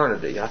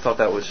fraternity, I thought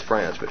that was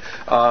France, but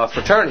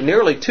fraternity,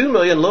 nearly 2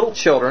 million little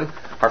children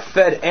are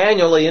fed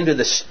annually into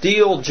the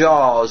steel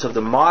jaws of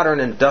the modern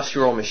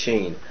industrial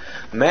machine.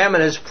 Mammon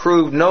has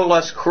proved no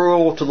less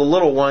cruel to the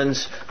little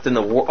ones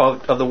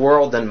of the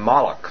world than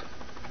Moloch.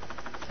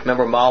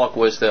 Remember, Moloch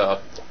was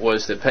the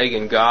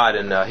pagan god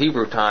in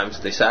Hebrew times.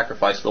 They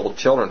sacrificed little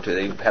children to.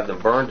 They have them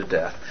burned to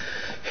death.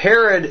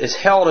 Herod is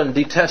held in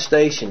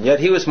detestation,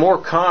 yet he was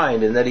more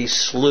kind in that he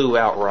slew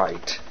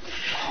outright.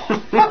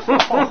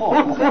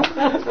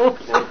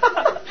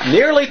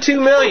 Nearly 2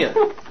 million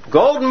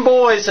golden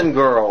boys and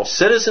girls,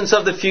 citizens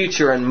of the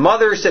future and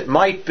mothers that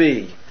might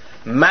be,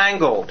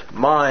 mangled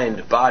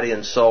mind, body,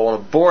 and soul,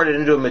 and aborted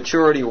into a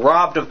maturity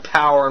robbed of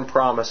power and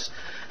promise.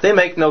 They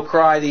make no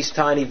cry, these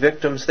tiny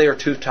victims. They are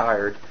too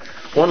tired.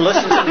 One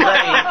listens in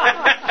vain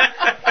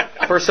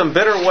for some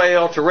bitter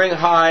wail to ring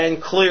high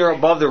and clear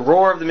above the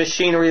roar of the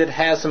machinery that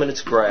has them in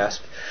its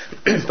grasp.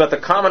 But the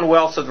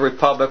commonwealths of the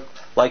republic,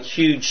 like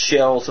huge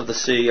shells of the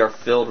sea, are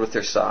filled with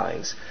their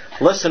sighings.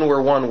 Listen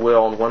where one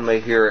will, and one may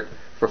hear it.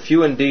 For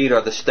few indeed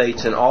are the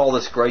states in all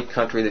this great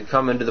country that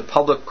come into the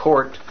public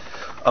court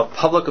of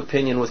public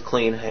opinion with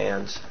clean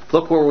hands.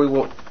 Look where we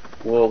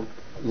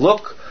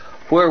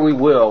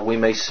will, we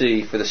may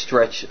see, for the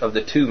stretch of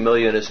the 2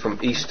 million is from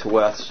east to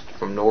west,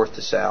 from north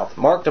to south.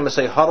 Mark them as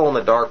they huddle in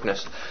the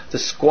darkness, the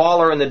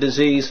squalor and the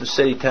disease of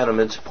city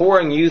tenements,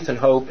 pouring youth and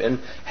hope and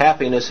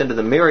happiness into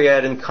the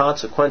myriad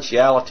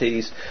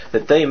inconsequentialities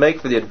that they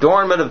make for the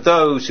adornment of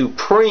those who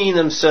preen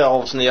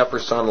themselves in the upper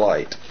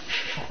sunlight.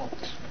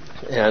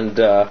 And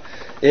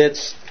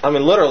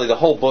literally the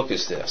whole book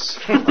is this.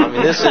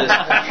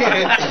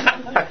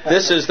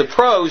 This is the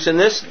prose, and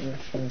this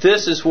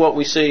is what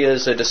we see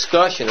as a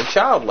discussion of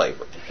child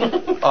labor. You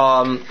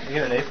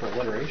get an A for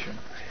alliteration.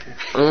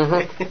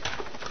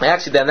 Mm-hmm.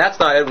 Actually, then that's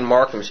not Edwin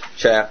Markham's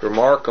chapter.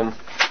 Markham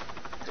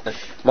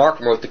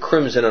wrote The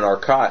Crimson in Our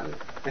Cotton.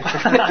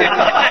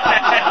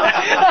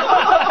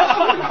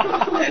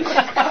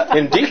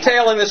 In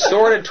detailing the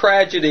sordid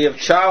tragedy of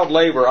child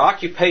labor,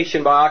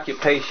 occupation by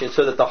occupation,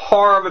 so that the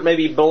horror of it may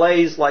be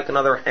blazed like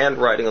another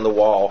handwriting on the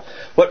wall,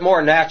 what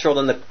more natural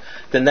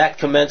than that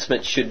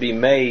commencement should be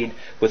made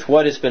with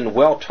what has been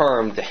well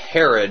termed the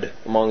Herod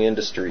among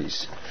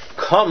industries?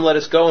 Come, let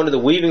us go into the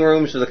weaving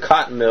rooms of the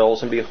cotton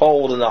mills and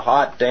behold in the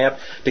hot, damp,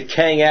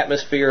 decaying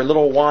atmosphere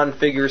little wan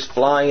figures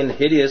flying in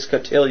hideous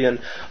cotillion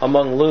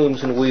among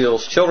looms and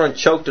wheels, children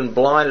choked and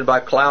blinded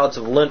by clouds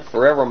of lint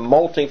forever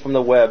molting from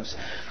the webs,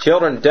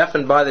 children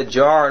deafened by the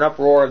jar and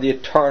uproar of the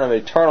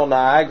eternal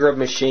Niagara of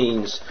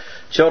machines,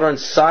 children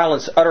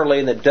silenced utterly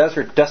in the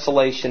desert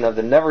desolation of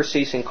the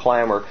never-ceasing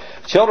clamor,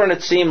 children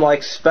that seem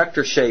like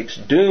spectre shapes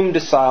doomed to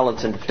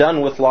silence and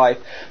done with life,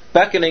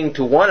 beckoning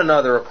to one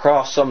another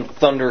across some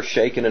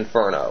thunder-shaken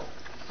inferno.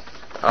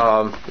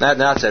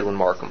 That's Edwin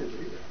Markham.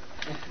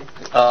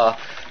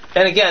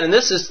 And again,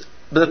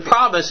 the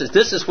problem is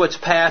this is what's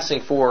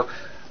passing for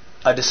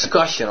a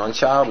discussion on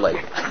child labor.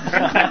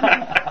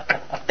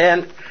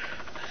 And,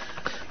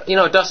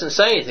 it doesn't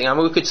say anything. I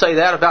mean, we could say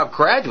that about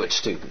graduate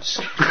students.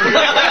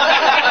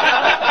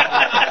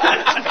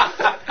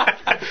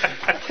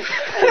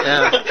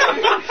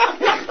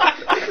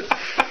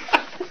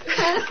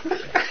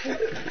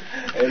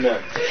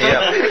 Amen.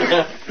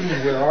 Yeah.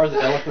 Where are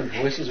the eloquent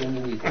voices when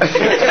you need them?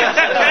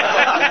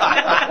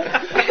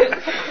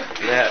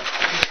 Yeah.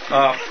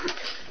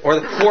 Or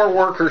the poor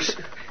workers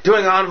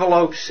doing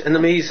envelopes in the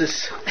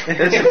Mises.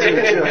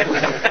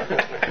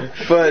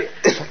 But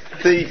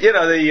the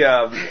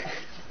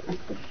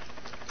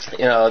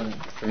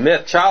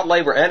myth, child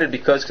labor ended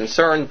because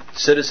concerned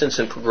citizens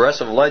and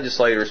progressive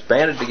legislators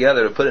banded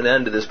together to put an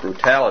end to this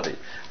brutality.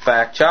 In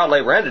fact, child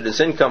labor ended as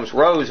incomes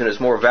rose and as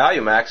more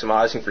value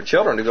maximizing for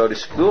children to go to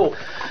school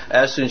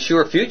as to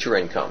ensure future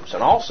incomes.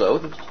 And also,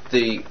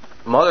 the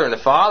mother and the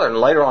father, and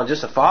later on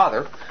just the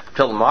father,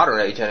 until the modern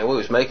age anyway,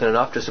 was making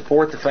enough to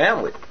support the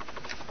family.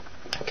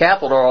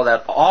 Capital,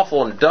 that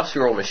awful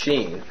industrial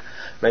machine,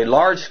 made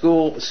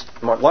large-scale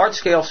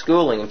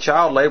schooling and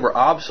child labor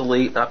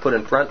obsolete, and I put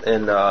in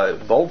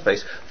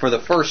boldface, for the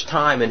first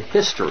time in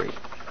history.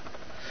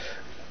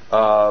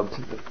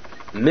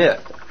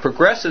 Myth.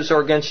 Progressives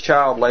are against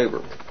child labor.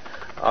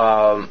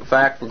 In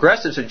fact,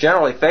 progressives have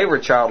generally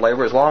favored child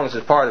labor as long as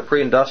it's part of the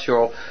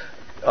pre-industrial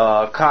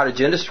cottage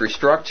industry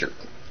structure.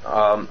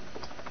 I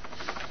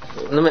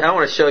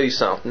want to show you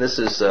something. This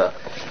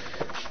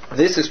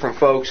is from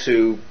folks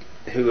who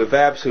have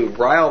absolutely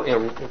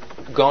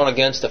gone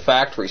against the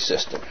factory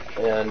system.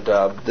 And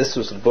this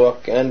was a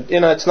book. And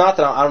it's not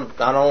that I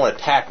don't want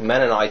to attack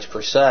Mennonites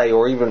per se,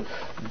 or even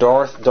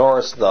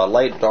the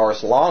late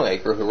Doris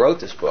Longacre, who wrote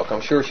this book.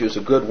 I'm sure she was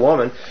a good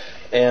woman,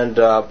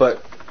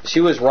 but she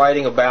was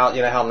writing about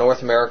how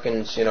North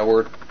Americans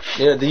were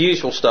the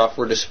usual stuff.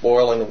 We're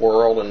despoiling the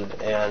world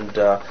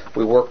and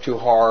we work too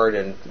hard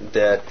and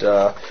that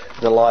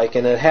the like.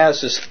 And it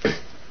has this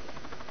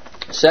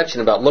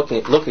section about looking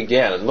at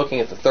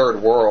the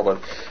third world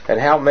and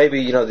how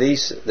maybe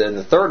these in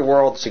the third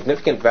world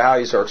significant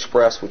values are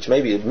expressed which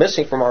may be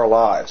missing from our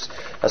lives.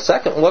 A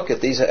second look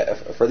at these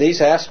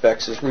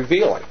aspects is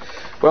revealing.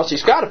 Well,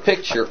 she's got a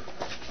picture.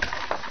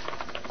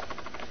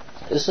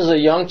 This is a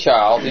young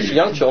child. These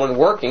young children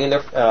working in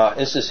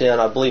this is in,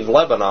 I believe,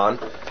 Lebanon,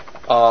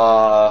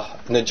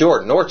 North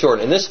Jordan.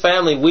 In this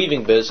family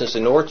weaving business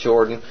in North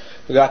Jordan,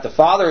 we got the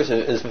father as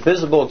a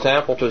visible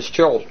example to his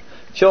children.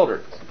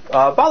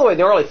 By the way, in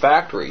the early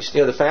factories,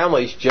 the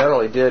families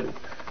generally did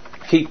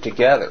keep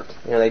together.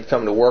 They'd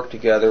come to work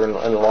together and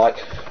the like.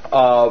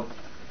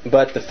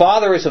 But the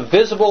father is a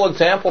visible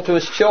example to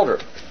his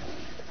children.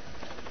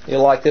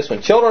 Like this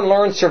one. Children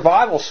learn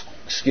survival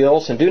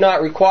skills and do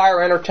not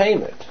require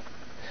entertainment.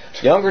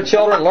 Younger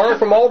children learn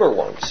from older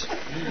ones.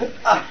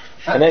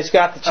 And it's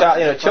got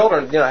the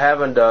children,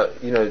 having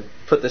to,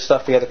 put this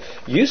stuff together.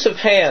 Use of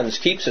hands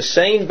keeps a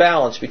sane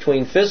balance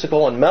between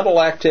physical and mental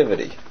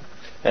activity.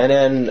 And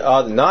then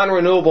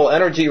non-renewable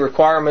energy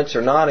requirements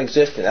are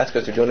non-existent. That's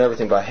because they're doing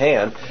everything by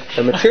hand.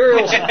 The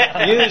materials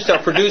used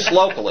are produced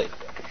locally.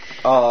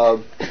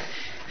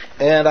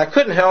 And I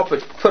couldn't help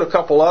but put a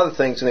couple other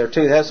things in there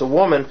too. It has a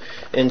woman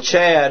in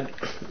Chad,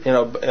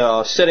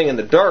 sitting in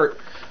the dirt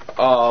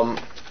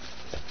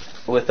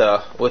with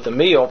a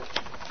meal,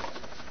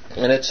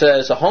 and it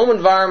says a home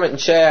environment in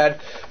Chad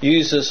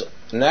uses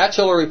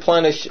naturally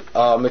replenished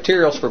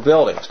materials for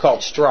building. It's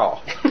called straw.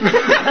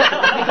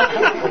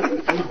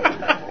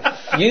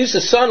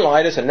 Uses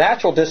sunlight as a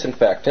natural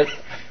disinfectant.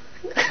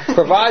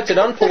 Provides an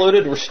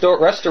unpolluted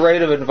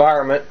restorative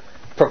environment.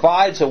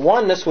 Provides a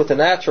oneness with the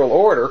natural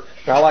order.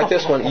 And I like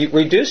this one.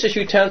 Reduces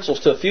utensils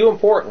to a few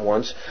important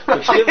ones,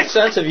 which give a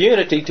sense of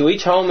unity to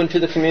each home and to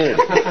the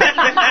community.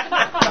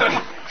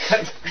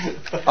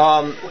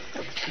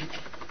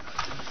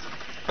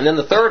 And then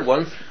the third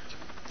one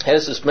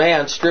has this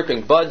man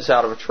stripping buds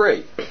out of a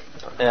tree.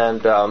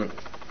 And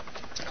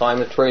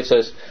climbing the tree, it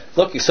says,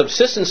 look,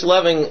 subsistence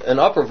living in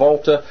Upper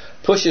Volta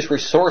pushes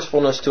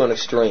resourcefulness to an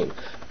extreme.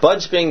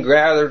 Buds being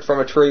gathered from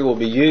a tree will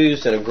be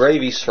used in a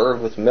gravy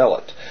served with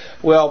millet.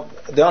 Well,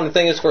 the only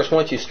thing is, of course,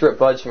 once you strip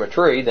buds from a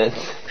tree, then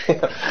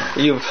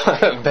you've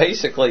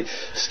basically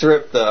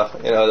stripped the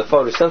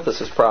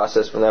photosynthesis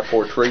process from that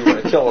poor tree when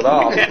it kill it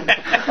off,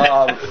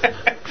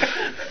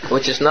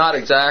 which is not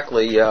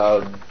exactly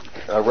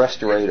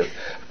restorative.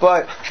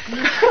 But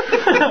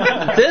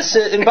this,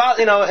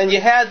 and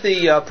you had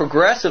the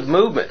progressive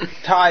movement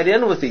tied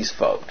in with these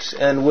folks,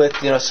 and with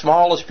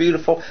small is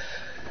beautiful.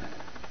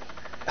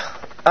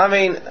 I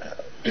mean,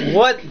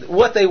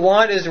 what they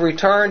want is a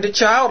return to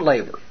child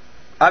labor.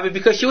 I mean,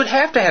 because you would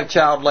have to have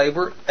child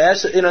labor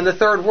as in the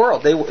third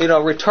world. They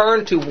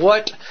return to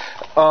what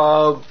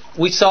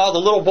we saw the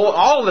little boy.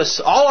 All of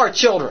us, all our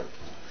children,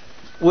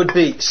 would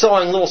be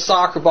sewing little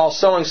soccer balls,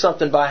 sewing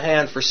something by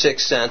hand for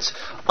 6 cents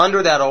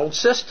under that old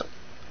system.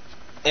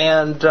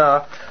 And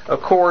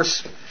of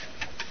course,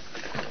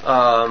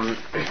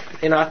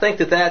 I think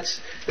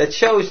that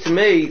shows to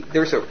me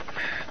there's a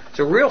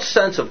real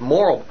sense of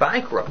moral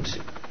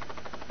bankruptcy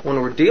when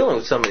we're dealing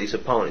with some of these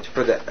opponents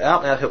for the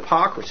out-and-out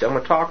hypocrisy. I'm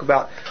going to talk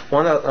about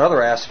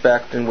another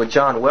aspect and what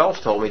John Wells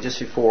told me just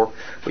before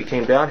we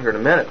came down here in a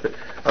minute. But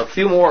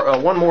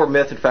one more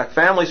myth. In fact,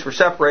 families were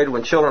separated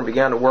when children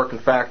began to work in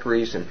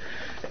factories, and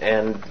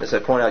as I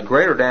pointed out,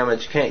 greater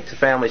damage to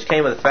families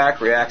came with the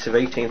Factory Acts of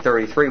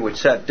 1833, which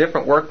set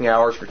different working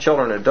hours for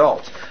children and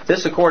adults.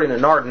 This, according to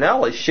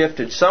Nardinelli,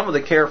 shifted some of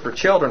the care for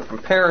children from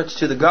parents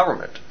to the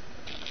government.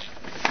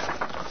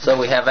 So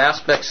we have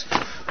aspects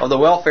of the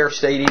welfare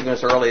state even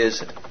as early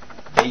as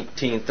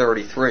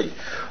 1833.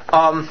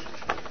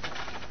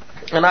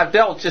 And I've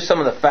dealt with just some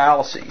of the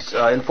fallacies,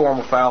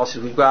 informal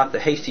fallacies. We've got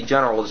the hasty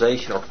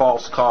generalization or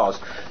false cause.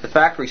 The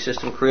factory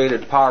system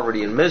created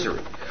poverty and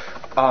misery.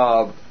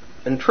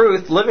 In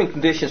truth, living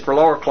conditions for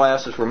lower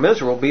classes were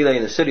miserable, be they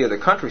in the city or the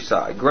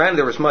countryside. Granted,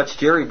 there was much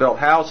jerry-built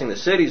housing in the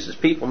cities as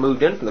people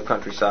moved in from the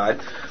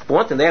countryside. But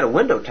one thing, they had a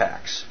window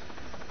tax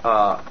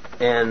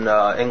in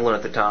England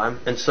at the time.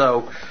 And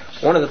so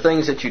one of the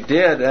things that you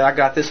did, and I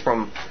got this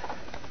from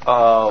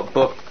a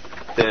book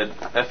that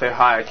F.A.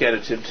 Hayek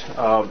edited,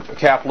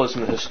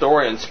 Capitalism and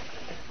Historians,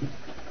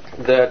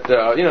 that,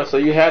 so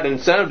you had an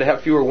incentive to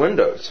have fewer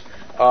windows.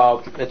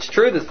 It's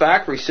true that the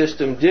factory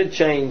system did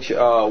change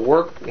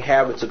work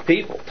habits of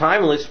people.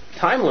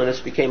 Timeliness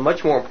became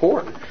much more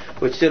important,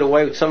 which did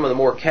away with some of the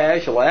more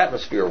casual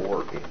atmosphere of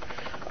working.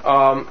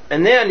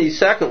 And then the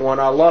second one,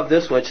 I love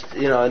this one,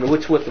 and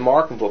which what the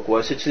Markham book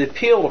was. It's the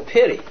appeal to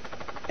pity,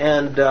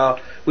 and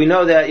we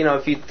know that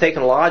if you've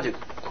taken a logic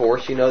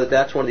course, you know that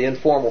that's one of the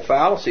informal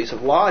fallacies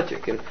of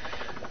logic. And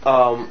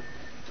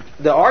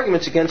the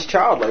arguments against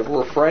child labor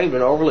were framed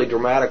in overly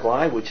dramatic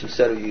language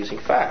instead of using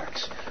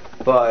facts.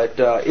 But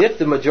if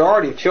the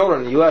majority of children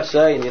in the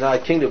USA and the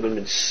United Kingdom had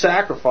been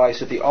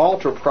sacrificed at the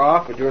altar of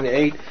profit during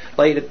the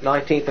late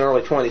 19th and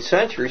early 20th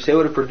centuries, they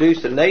would have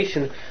produced a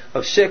nation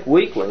of sick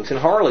weaklings and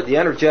hardly the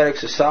energetic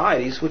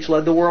societies which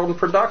led the world in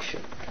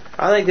production.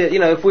 I think that,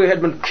 if we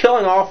had been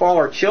killing off all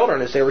our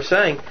children, as they were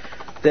saying,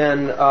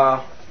 then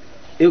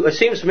it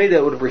seems to me that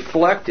it would have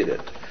reflected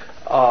it.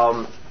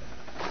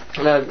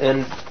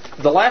 And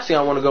the last thing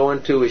I want to go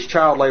into is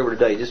child labor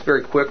today, just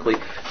very quickly,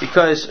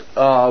 because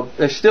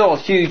there's still a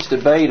huge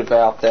debate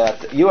about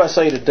that.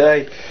 USA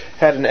Today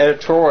had an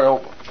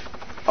editorial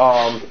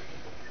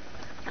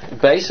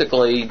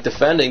basically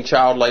defending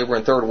child labor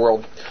in third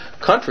world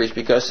countries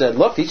because it said,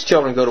 look, these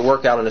children go to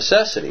work out of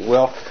necessity.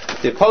 Well,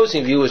 the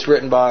opposing view was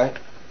written by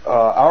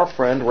our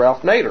friend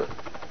Ralph Nader.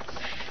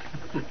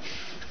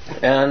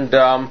 And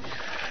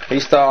he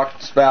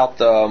talks about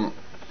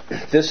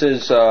this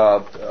is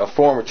a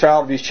form of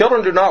child abuse.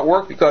 Children do not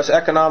work because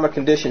economic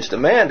conditions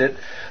demand it,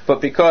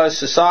 but because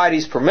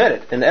societies permit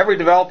it. In every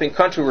developing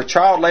country where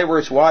child labor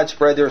is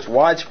widespread, there is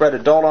widespread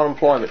adult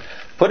unemployment.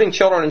 Putting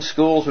children in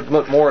schools would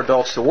put more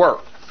adults to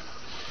work.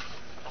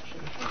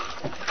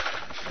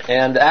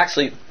 And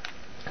actually,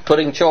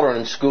 putting children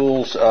in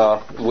schools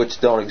which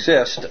don't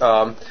exist,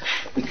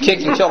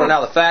 kicking children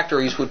out of the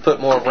factories would put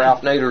more of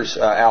Ralph Nader's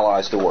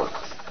allies to work.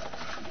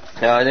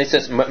 And he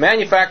says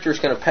manufacturers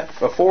can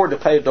afford to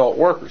pay adult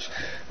workers.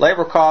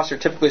 Labor costs are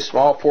typically a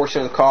small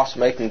portion of the cost of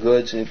making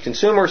goods, and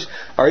consumers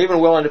are even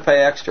willing to pay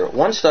extra.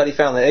 One study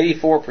found that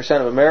 84%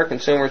 of American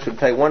consumers would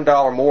pay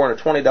 $1 more on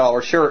a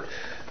 $20 shirt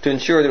to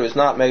ensure that it was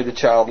not made with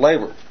child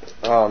labor.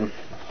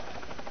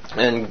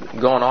 And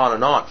going on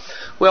and on.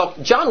 Well,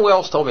 John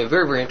Wells told me a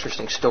very, very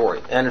interesting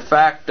story. And in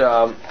fact,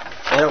 and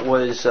it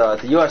was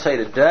the USA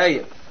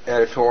Today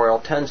editorial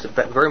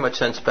very much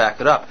tends to back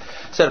it up.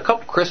 Said a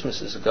couple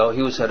Christmases ago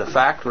he was at a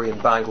factory in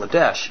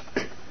Bangladesh,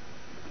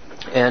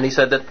 and he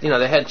said that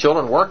they had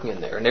children working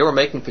in there, and they were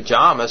making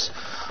pajamas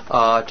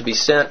to be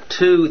sent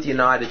to the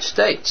United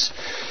States.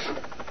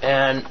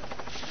 And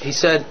he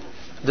said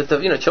that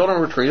the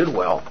children were treated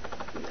well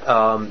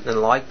and the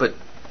like, but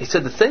he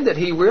said the thing that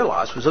he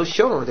realized was those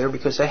children were there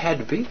because they had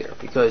to be there,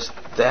 because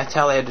that's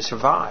how they had to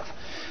survive,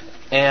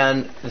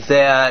 and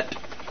that.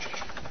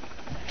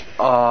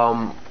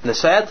 The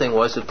sad thing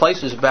was the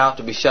place was about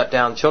to be shut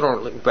down.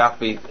 Children were about to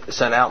be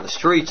sent out in the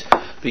streets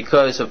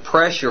because of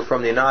pressure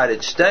from the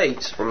United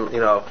States, from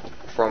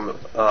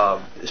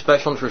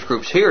special interest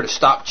groups here to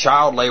stop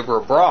child labor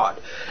abroad.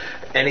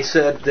 And he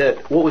said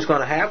that what was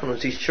going to happen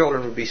was these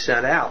children would be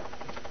sent out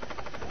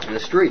in the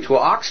streets. Well,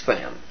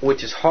 Oxfam,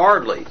 which is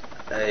hardly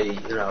a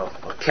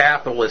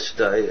capitalist,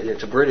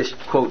 it's a British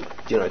quote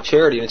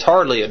charity, and it's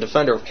hardly a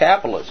defender of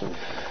capitalism.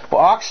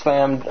 Well,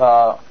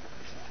 Oxfam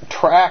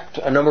tracked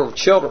a number of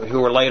children who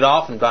were laid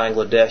off in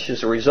Bangladesh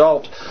as a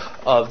result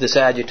of this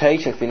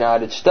agitation for the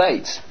United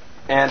States.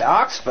 And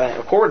Oxfam,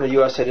 according to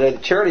USA Today,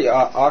 the charity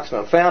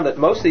Oxfam found that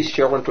most of these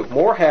children took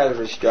more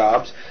hazardous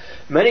jobs,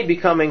 many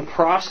becoming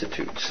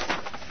prostitutes.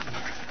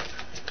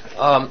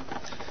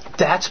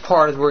 That's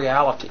part of the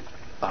reality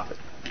of it.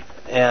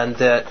 And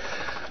that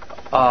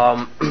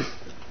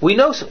we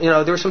know,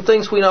 there are some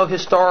things we know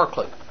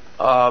historically.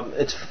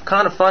 It's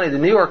kind of funny. The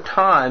New York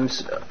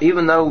Times,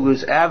 even though it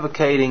was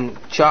advocating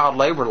child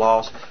labor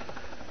laws,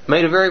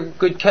 made a very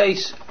good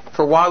case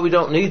for why we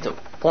don't need them.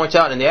 Points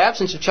out, in the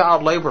absence of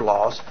child labor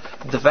laws,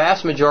 the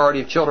vast majority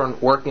of children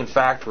working in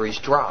factories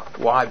dropped.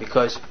 Why?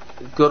 Because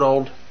good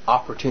old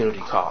opportunity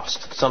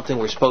cost, something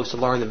we're supposed to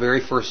learn the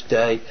very first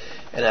day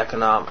in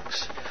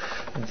economics.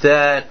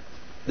 That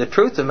the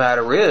truth of the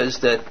matter is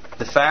that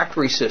the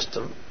factory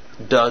system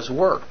does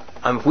work.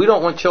 If we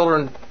don't want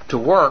children to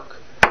work,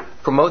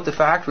 promote the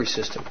factory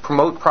system,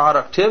 promote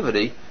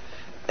productivity,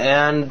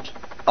 and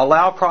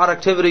allow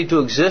productivity to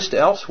exist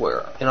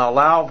elsewhere, and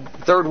allow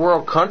third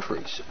world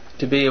countries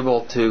to be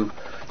able to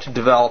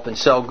develop and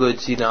sell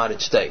goods to the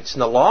United States. In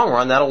the long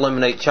run, that'll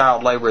eliminate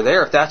child labor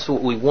there if that's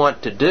what we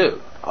want to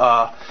do.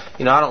 I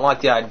don't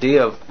like the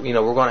idea of, we're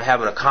going to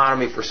have an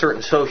economy for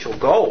certain social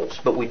goals,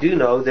 but we do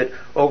know that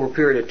over a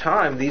period of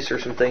time, these are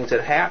some things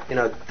that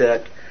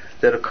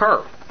that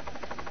occur.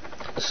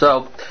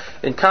 So,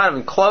 in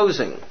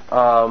closing,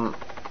 I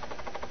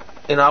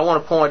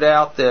want to point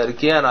out that,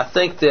 again, I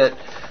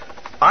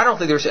don't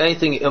think there's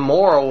anything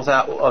immoral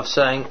of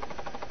saying,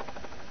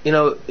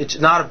 it's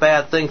not a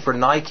bad thing for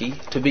Nike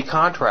to be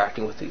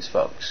contracting with these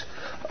folks.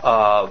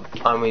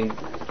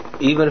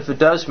 Even if it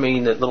does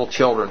mean that little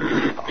children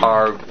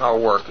are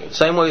working.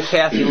 Same way with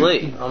Kathy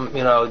Lee.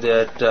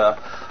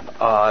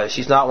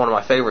 She's not one of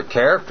my favorite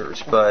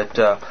characters, but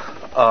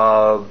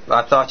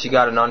I thought she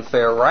got an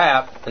unfair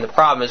rap. And the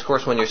problem is, of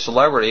course, when you're a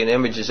celebrity and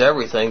image is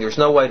everything, there's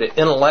no way to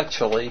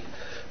intellectually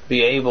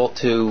be able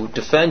to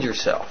defend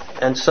yourself.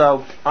 And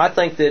so I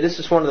think that this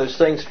is one of those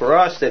things for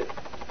us that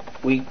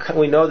we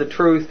know the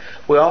truth.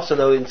 We also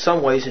know in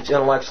some ways it's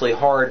intellectually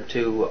hard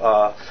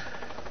to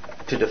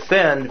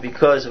defend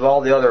because of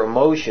all the other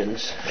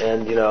emotions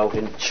and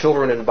in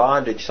children in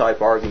bondage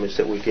type arguments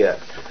that we get.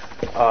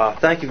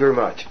 Thank you very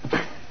much.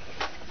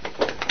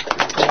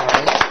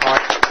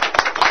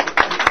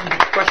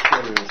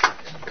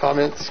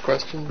 Comments,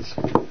 questions?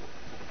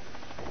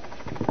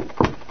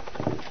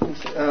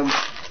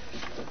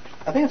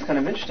 I think it's kind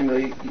of interesting, though.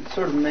 You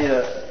sort of made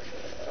a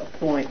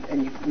point,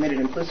 and you made it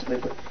implicitly,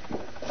 but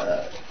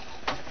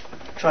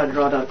try to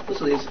draw it out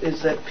explicitly,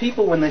 is that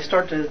people, when they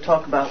start to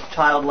talk about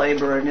child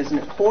labor and isn't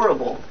it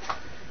horrible,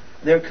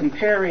 they're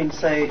comparing,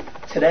 say,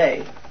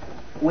 today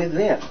with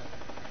then.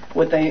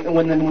 What they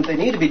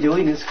need to be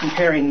doing is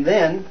comparing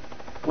then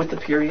with the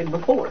period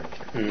before.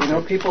 Mm-hmm. You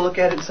know, people look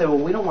at it and say,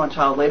 well, we don't want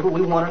child labor.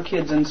 We want our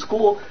kids in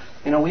school.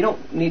 You know, we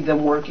don't need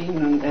them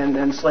working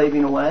and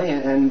slaving away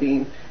and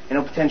being, you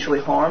know, potentially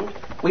harmed.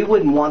 We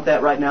wouldn't want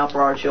that right now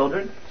for our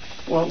children.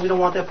 Well, we don't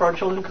want that for our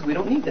children because we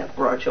don't need that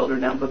for our children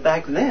now. But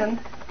back then,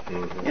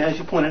 mm-hmm. you know, as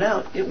you pointed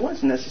out, it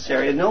was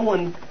necessary. And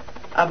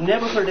I've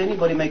never heard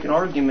anybody make an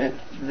argument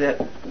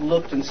that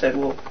looked and said,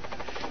 well,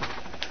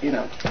 you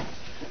know,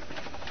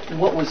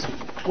 what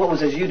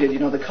was as you did, you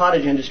know, the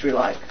cottage industry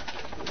like?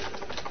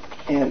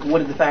 And what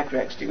did the factory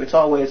acts do? It's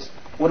always,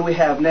 what do we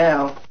have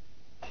now?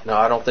 No,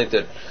 I don't think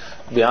that,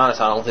 to be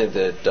honest, I don't think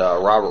that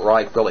Robert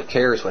Reich really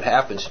cares what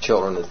happens to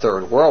children in the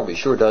third world, but he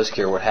sure does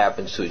care what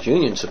happens to his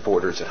union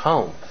supporters at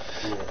home.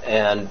 Mm-hmm.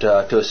 And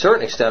to a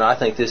certain extent, I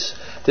think this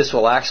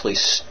will actually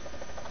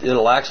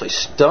it'll actually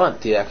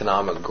stunt the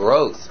economic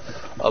growth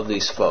of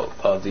these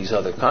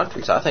other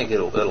countries. I think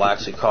it'll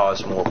actually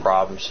cause more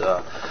problems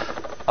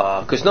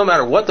because no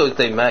matter what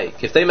they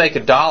make, if they make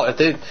 $1,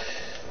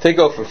 if they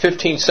go from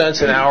 15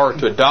 cents an hour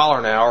to $1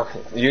 an hour,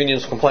 the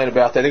unions complain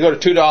about that. They go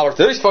to $2.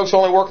 These folks are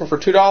only working for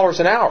 $2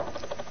 an hour.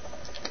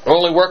 They're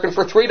only working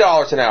for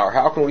 $3 an hour.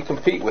 How can we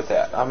compete with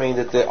that? I mean,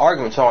 the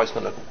argument's always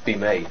going to be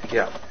made.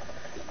 Yeah.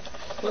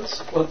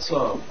 Let's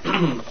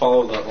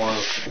follow that line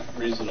of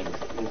reasoning a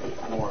little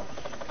bit more.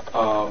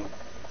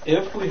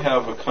 If we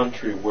have a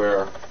country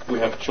where we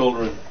have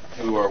children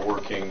who are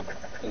working,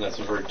 and that's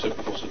a very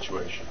typical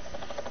situation,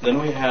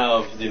 then we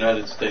have the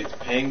United States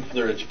paying for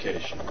their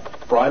education,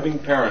 bribing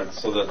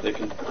parents so that they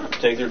can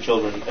take their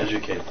children and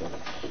educate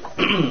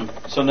them.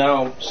 So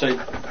now, say,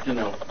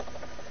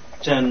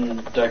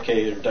 10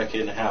 decade or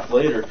decade and a half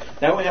later,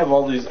 now we have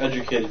all these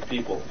educated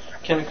people.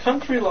 Can a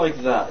country like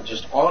that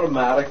just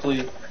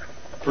automatically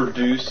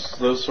produce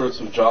those sorts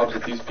of jobs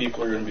that these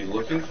people are going to be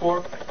looking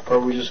for? Or are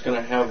we just going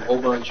to have a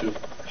whole bunch of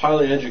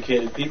highly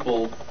educated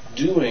people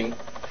doing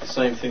the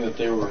same thing that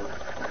they were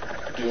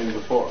doing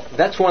before?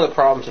 That's one of the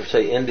problems of,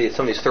 say, India,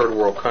 some of these third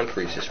world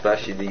countries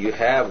especially, that you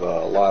have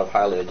a lot of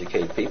highly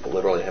educated people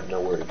that really have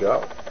nowhere to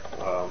go.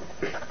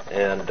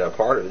 And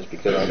part of it is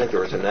because I think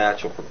there is a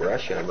natural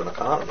progression of an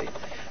economy.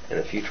 And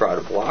if you try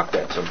to block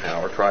that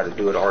somehow or try to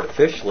do it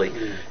artificially,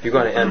 you're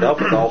going to end up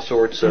with all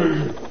sorts of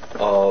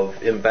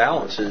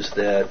imbalances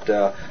that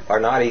are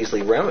not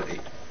easily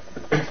remedied.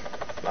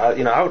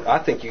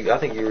 I think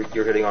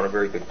you're hitting on a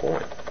very good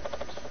point.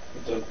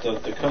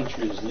 The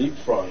country is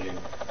leapfrogging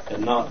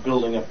and not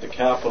building up the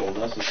capital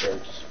necessary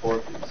to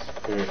support these.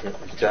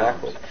 Mm-hmm.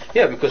 Exactly.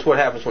 Yeah, because what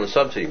happens when the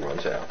subsidy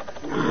runs out?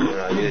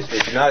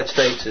 The United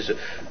States is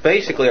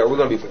basically, are we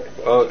going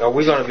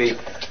to be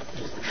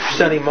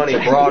sending money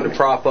abroad to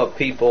prop up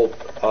people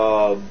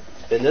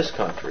in this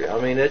country? I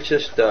mean, it's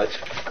just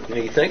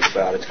you think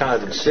about it, it's kind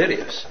of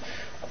insidious.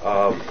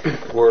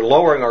 We're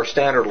lowering our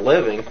standard of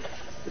living,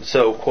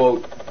 so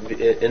quote,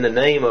 in the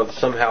name of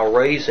somehow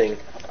raising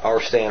our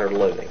standard of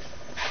living.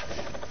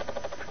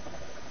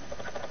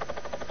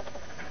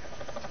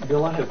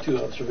 Bill, I have two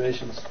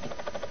observations.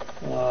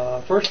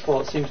 First of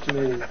all, it seems to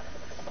me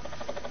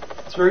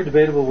it's very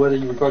debatable whether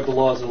you regard the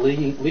law as a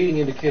leading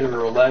indicator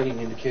or a lagging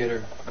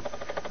indicator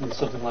in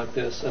something like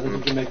this. I think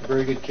you can make a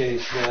very good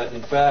case that,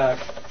 in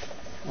fact,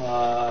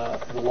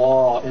 the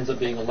law ends up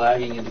being a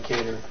lagging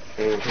indicator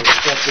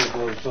irrespective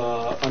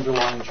of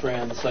underlying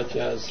trends such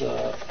as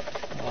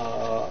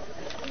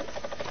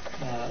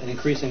an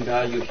increasing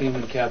value of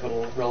human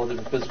capital relative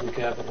to physical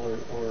capital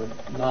or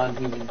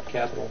non-human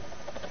capital.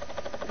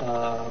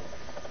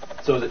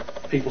 So that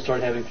people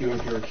start having fewer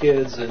and fewer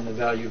kids, and the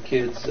value of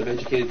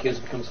educated kids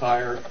becomes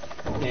higher,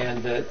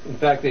 and that in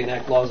fact they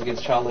enact laws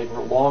against child labor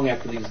long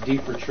after these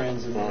deeper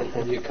trends in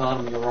the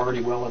economy are already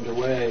well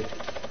underway.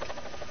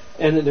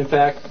 And that in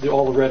fact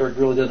all the rhetoric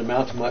really doesn't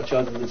amount to much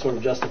other than sort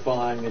of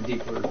justifying a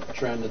deeper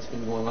trend that's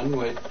been going on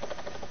anyway.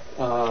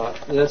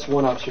 That's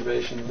one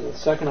observation. The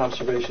second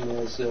observation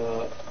is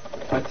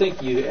I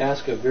think you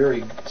ask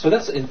so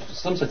that's in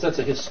some sense that's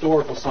a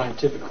historical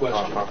scientific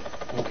question.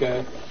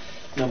 Okay.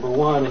 Number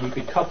one, and you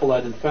could couple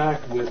that, in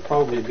fact, with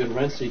probably a good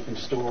rent-seeking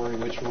story,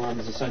 which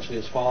runs essentially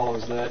as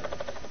follows: that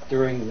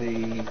during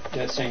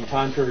that same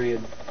time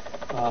period,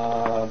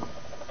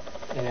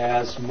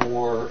 as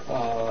more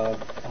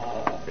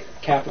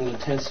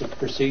capital-intensive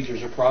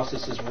procedures or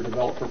processes were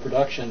developed for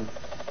production,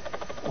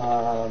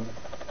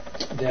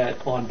 that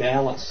on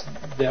balance,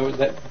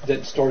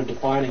 that started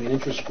defining an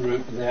interest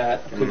group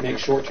that could make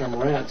short-term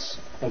rents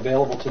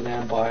available to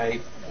them by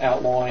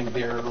outlawing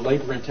their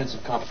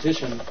labor-intensive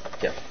competition.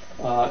 Yeah.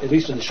 at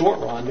least in the short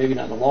run, maybe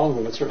not in the long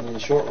run, but certainly in the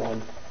short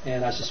run.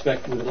 And I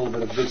suspect with a little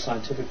bit of good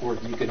scientific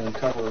work, you could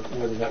uncover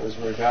whether that was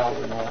very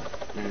valid or not.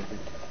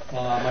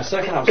 My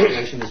second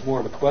observation is more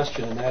of a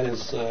question, and that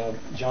is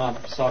John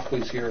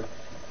Sophocles here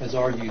has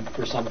argued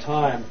for some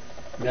time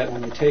that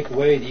when you take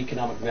away the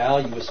economic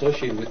value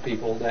associated with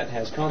people, that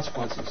has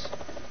consequences.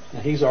 Now,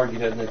 he's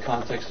argued that in the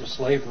context of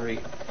slavery,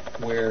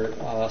 where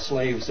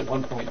slaves at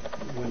one point,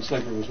 when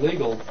slavery was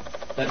legal,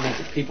 that meant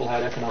that people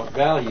had economic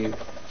value,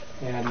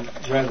 and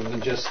rather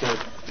than just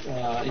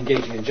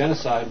engaging in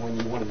genocide when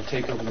you wanted to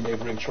take over the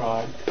neighboring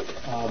tribe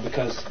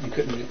because you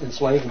couldn't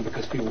enslave them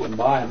because people wouldn't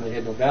buy them, they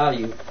had no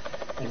value.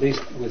 At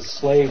least with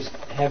slaves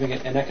having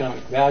an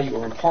economic value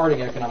or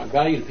imparting economic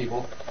value to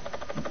people,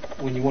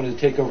 when you wanted to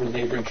take over the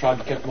neighboring tribe,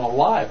 you kept them all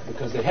alive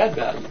because they had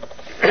value.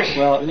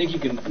 Well, I think you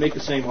can make the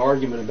same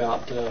argument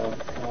about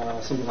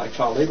something like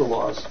child labor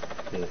laws.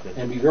 And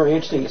it'd be very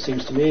interesting, it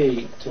seems to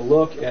me, to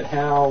look at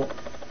how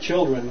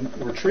children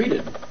were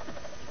treated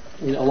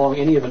along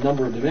any of a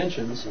number of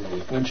dimensions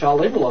when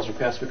child labor laws are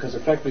passed, because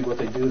effectively what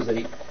they do is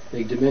they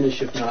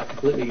diminish, if not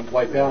completely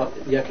wipe out,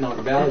 the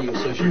economic value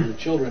associated with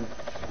children,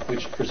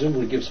 which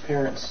presumably gives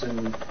parents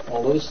and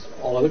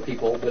all other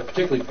people, but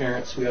particularly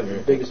parents who have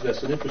the biggest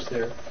vested interest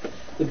there,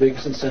 the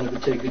biggest incentive to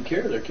take good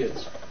care of their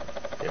kids.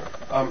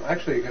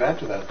 Actually, you could add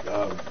to that.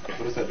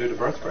 What does that do to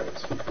birth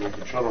rates? I mean,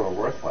 if children are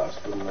worth less,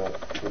 wouldn't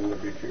there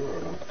be fewer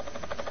of them?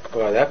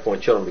 Well, at that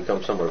point, children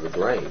become somewhat of a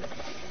drain.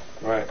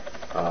 Right.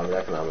 An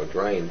economic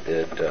drain.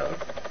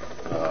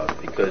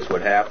 Because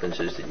what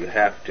happens is that you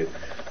have to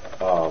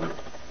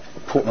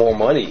put more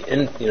money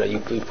in.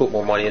 You put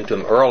more money into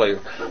them earlier,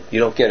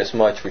 you don't get as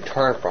much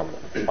return from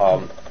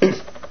them.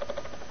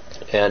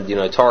 And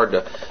it's hard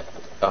to.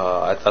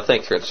 I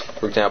think it's,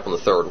 for example, in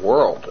the third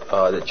world,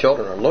 that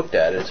children are looked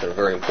at as a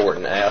very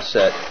important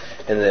asset,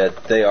 and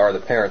that they are the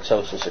parent's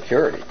social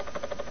security.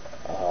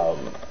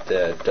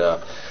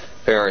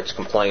 Parents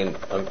complain,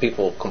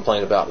 people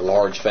complain about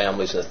large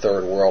families in the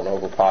third world and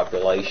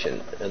overpopulation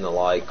and the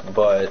like,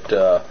 but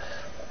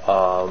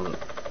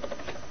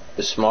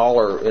the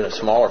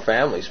smaller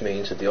families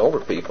means that the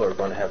older people are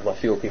going to have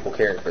fewer people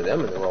caring for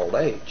them in their old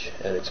age,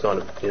 and it's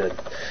going to,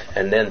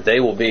 and then they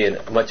will be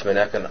much of an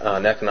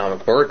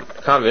economic burden.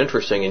 Kind of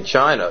interesting in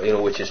China,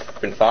 which has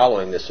been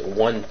following this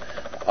one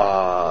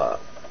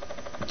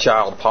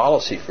child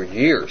policy for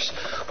years.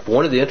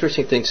 One of the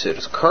interesting things that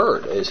has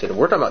occurred is that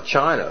we're talking about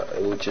China,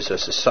 which is a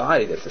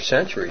society that for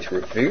centuries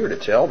revered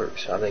its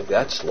elders. I think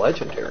that's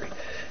legendary.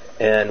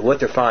 And what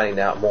they're finding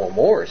out more and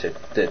more is that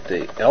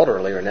the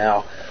elderly are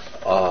now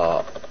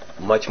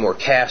much more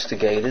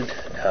castigated,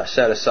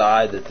 set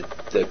aside. That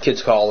the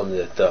kids call them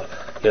the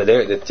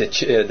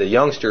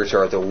youngsters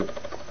are the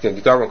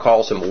government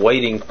calls them the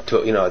waiting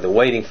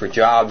for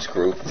jobs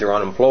group. They're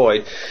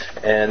unemployed,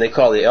 and they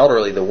call the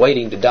elderly the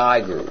waiting to die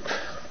group.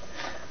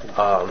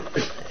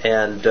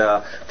 And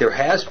there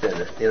has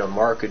been a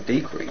marked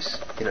decrease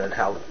in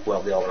how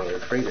well the elderly are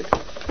treated.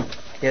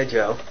 Yeah,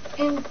 Joe.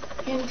 In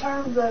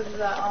terms of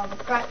the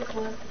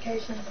practical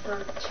implications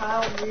for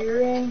child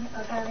rearing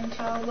of having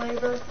child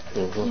labor,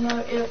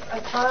 if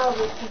a child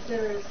is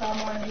considered as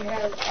someone who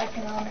has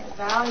economic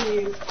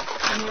value,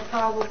 then they're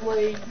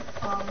probably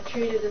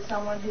treated as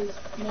someone who's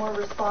more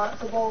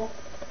responsible,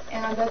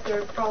 and I bet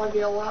there'd probably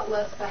be a lot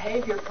less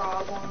behavior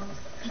problems,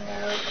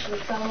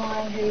 with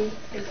someone who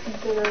is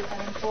considered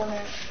an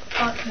important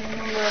functioning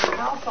member of the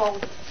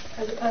household,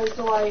 as opposed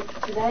to like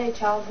today,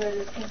 childhood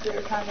is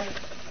considered kind of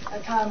a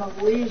time of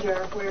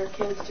leisure where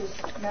kids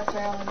just mess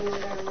around and do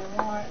whatever they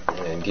want.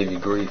 And give you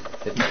grief.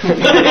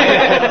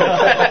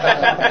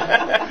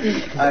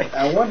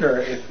 I wonder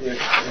if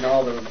in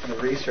all the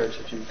research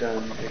that you've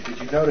done, did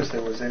you notice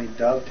there was any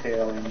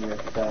dovetailing with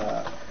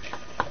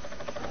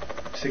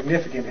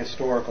significant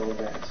historical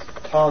events?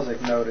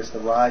 Tauzik noticed the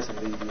rise of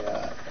the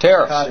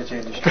cottage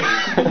industry.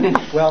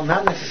 Well,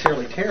 not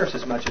necessarily tariffs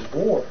as much as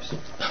wars.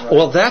 Right?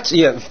 Well, that's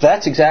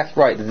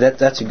exactly right.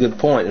 That's a good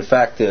point. In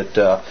fact, that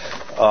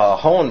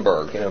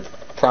Hohenberg,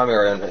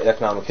 primary on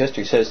economic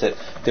history, says that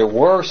there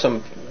were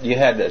you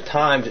had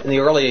times in the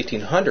early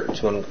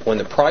 1800s when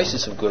the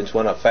prices of goods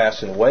went up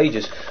faster than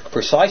wages.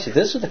 Precisely,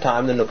 this is the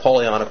time of the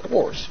Napoleonic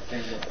Wars,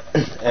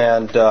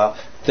 and that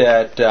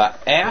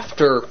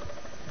after.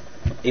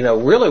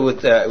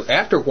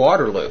 After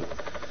Waterloo,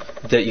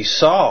 that you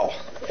saw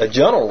a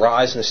general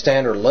rise in the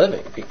standard of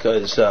living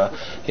because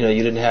you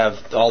didn't have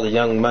all the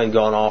young men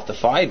going off to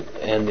fight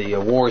and the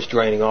wars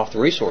draining off the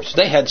resources.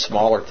 They had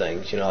smaller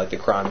things, like the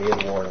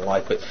Crimean War and the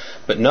like,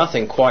 but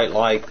nothing quite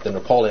like the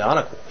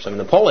Napoleonic Wars. I mean,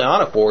 the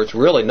Napoleonic Wars,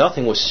 really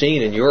nothing was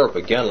seen in Europe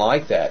again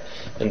like that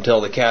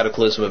until the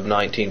cataclysm of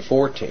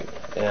 1914.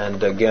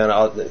 And again,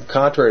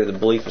 contrary to the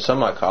belief of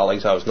some of my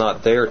colleagues, I was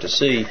not there to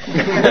see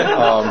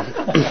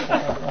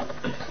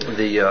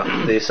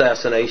the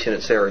assassination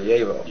at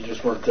Sarajevo. You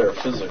just weren't there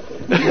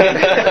physically.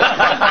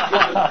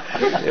 Yeah.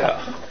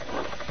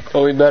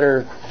 Well, we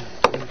better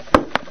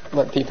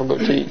let people go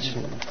teach.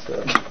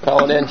 So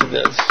call an end to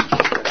this.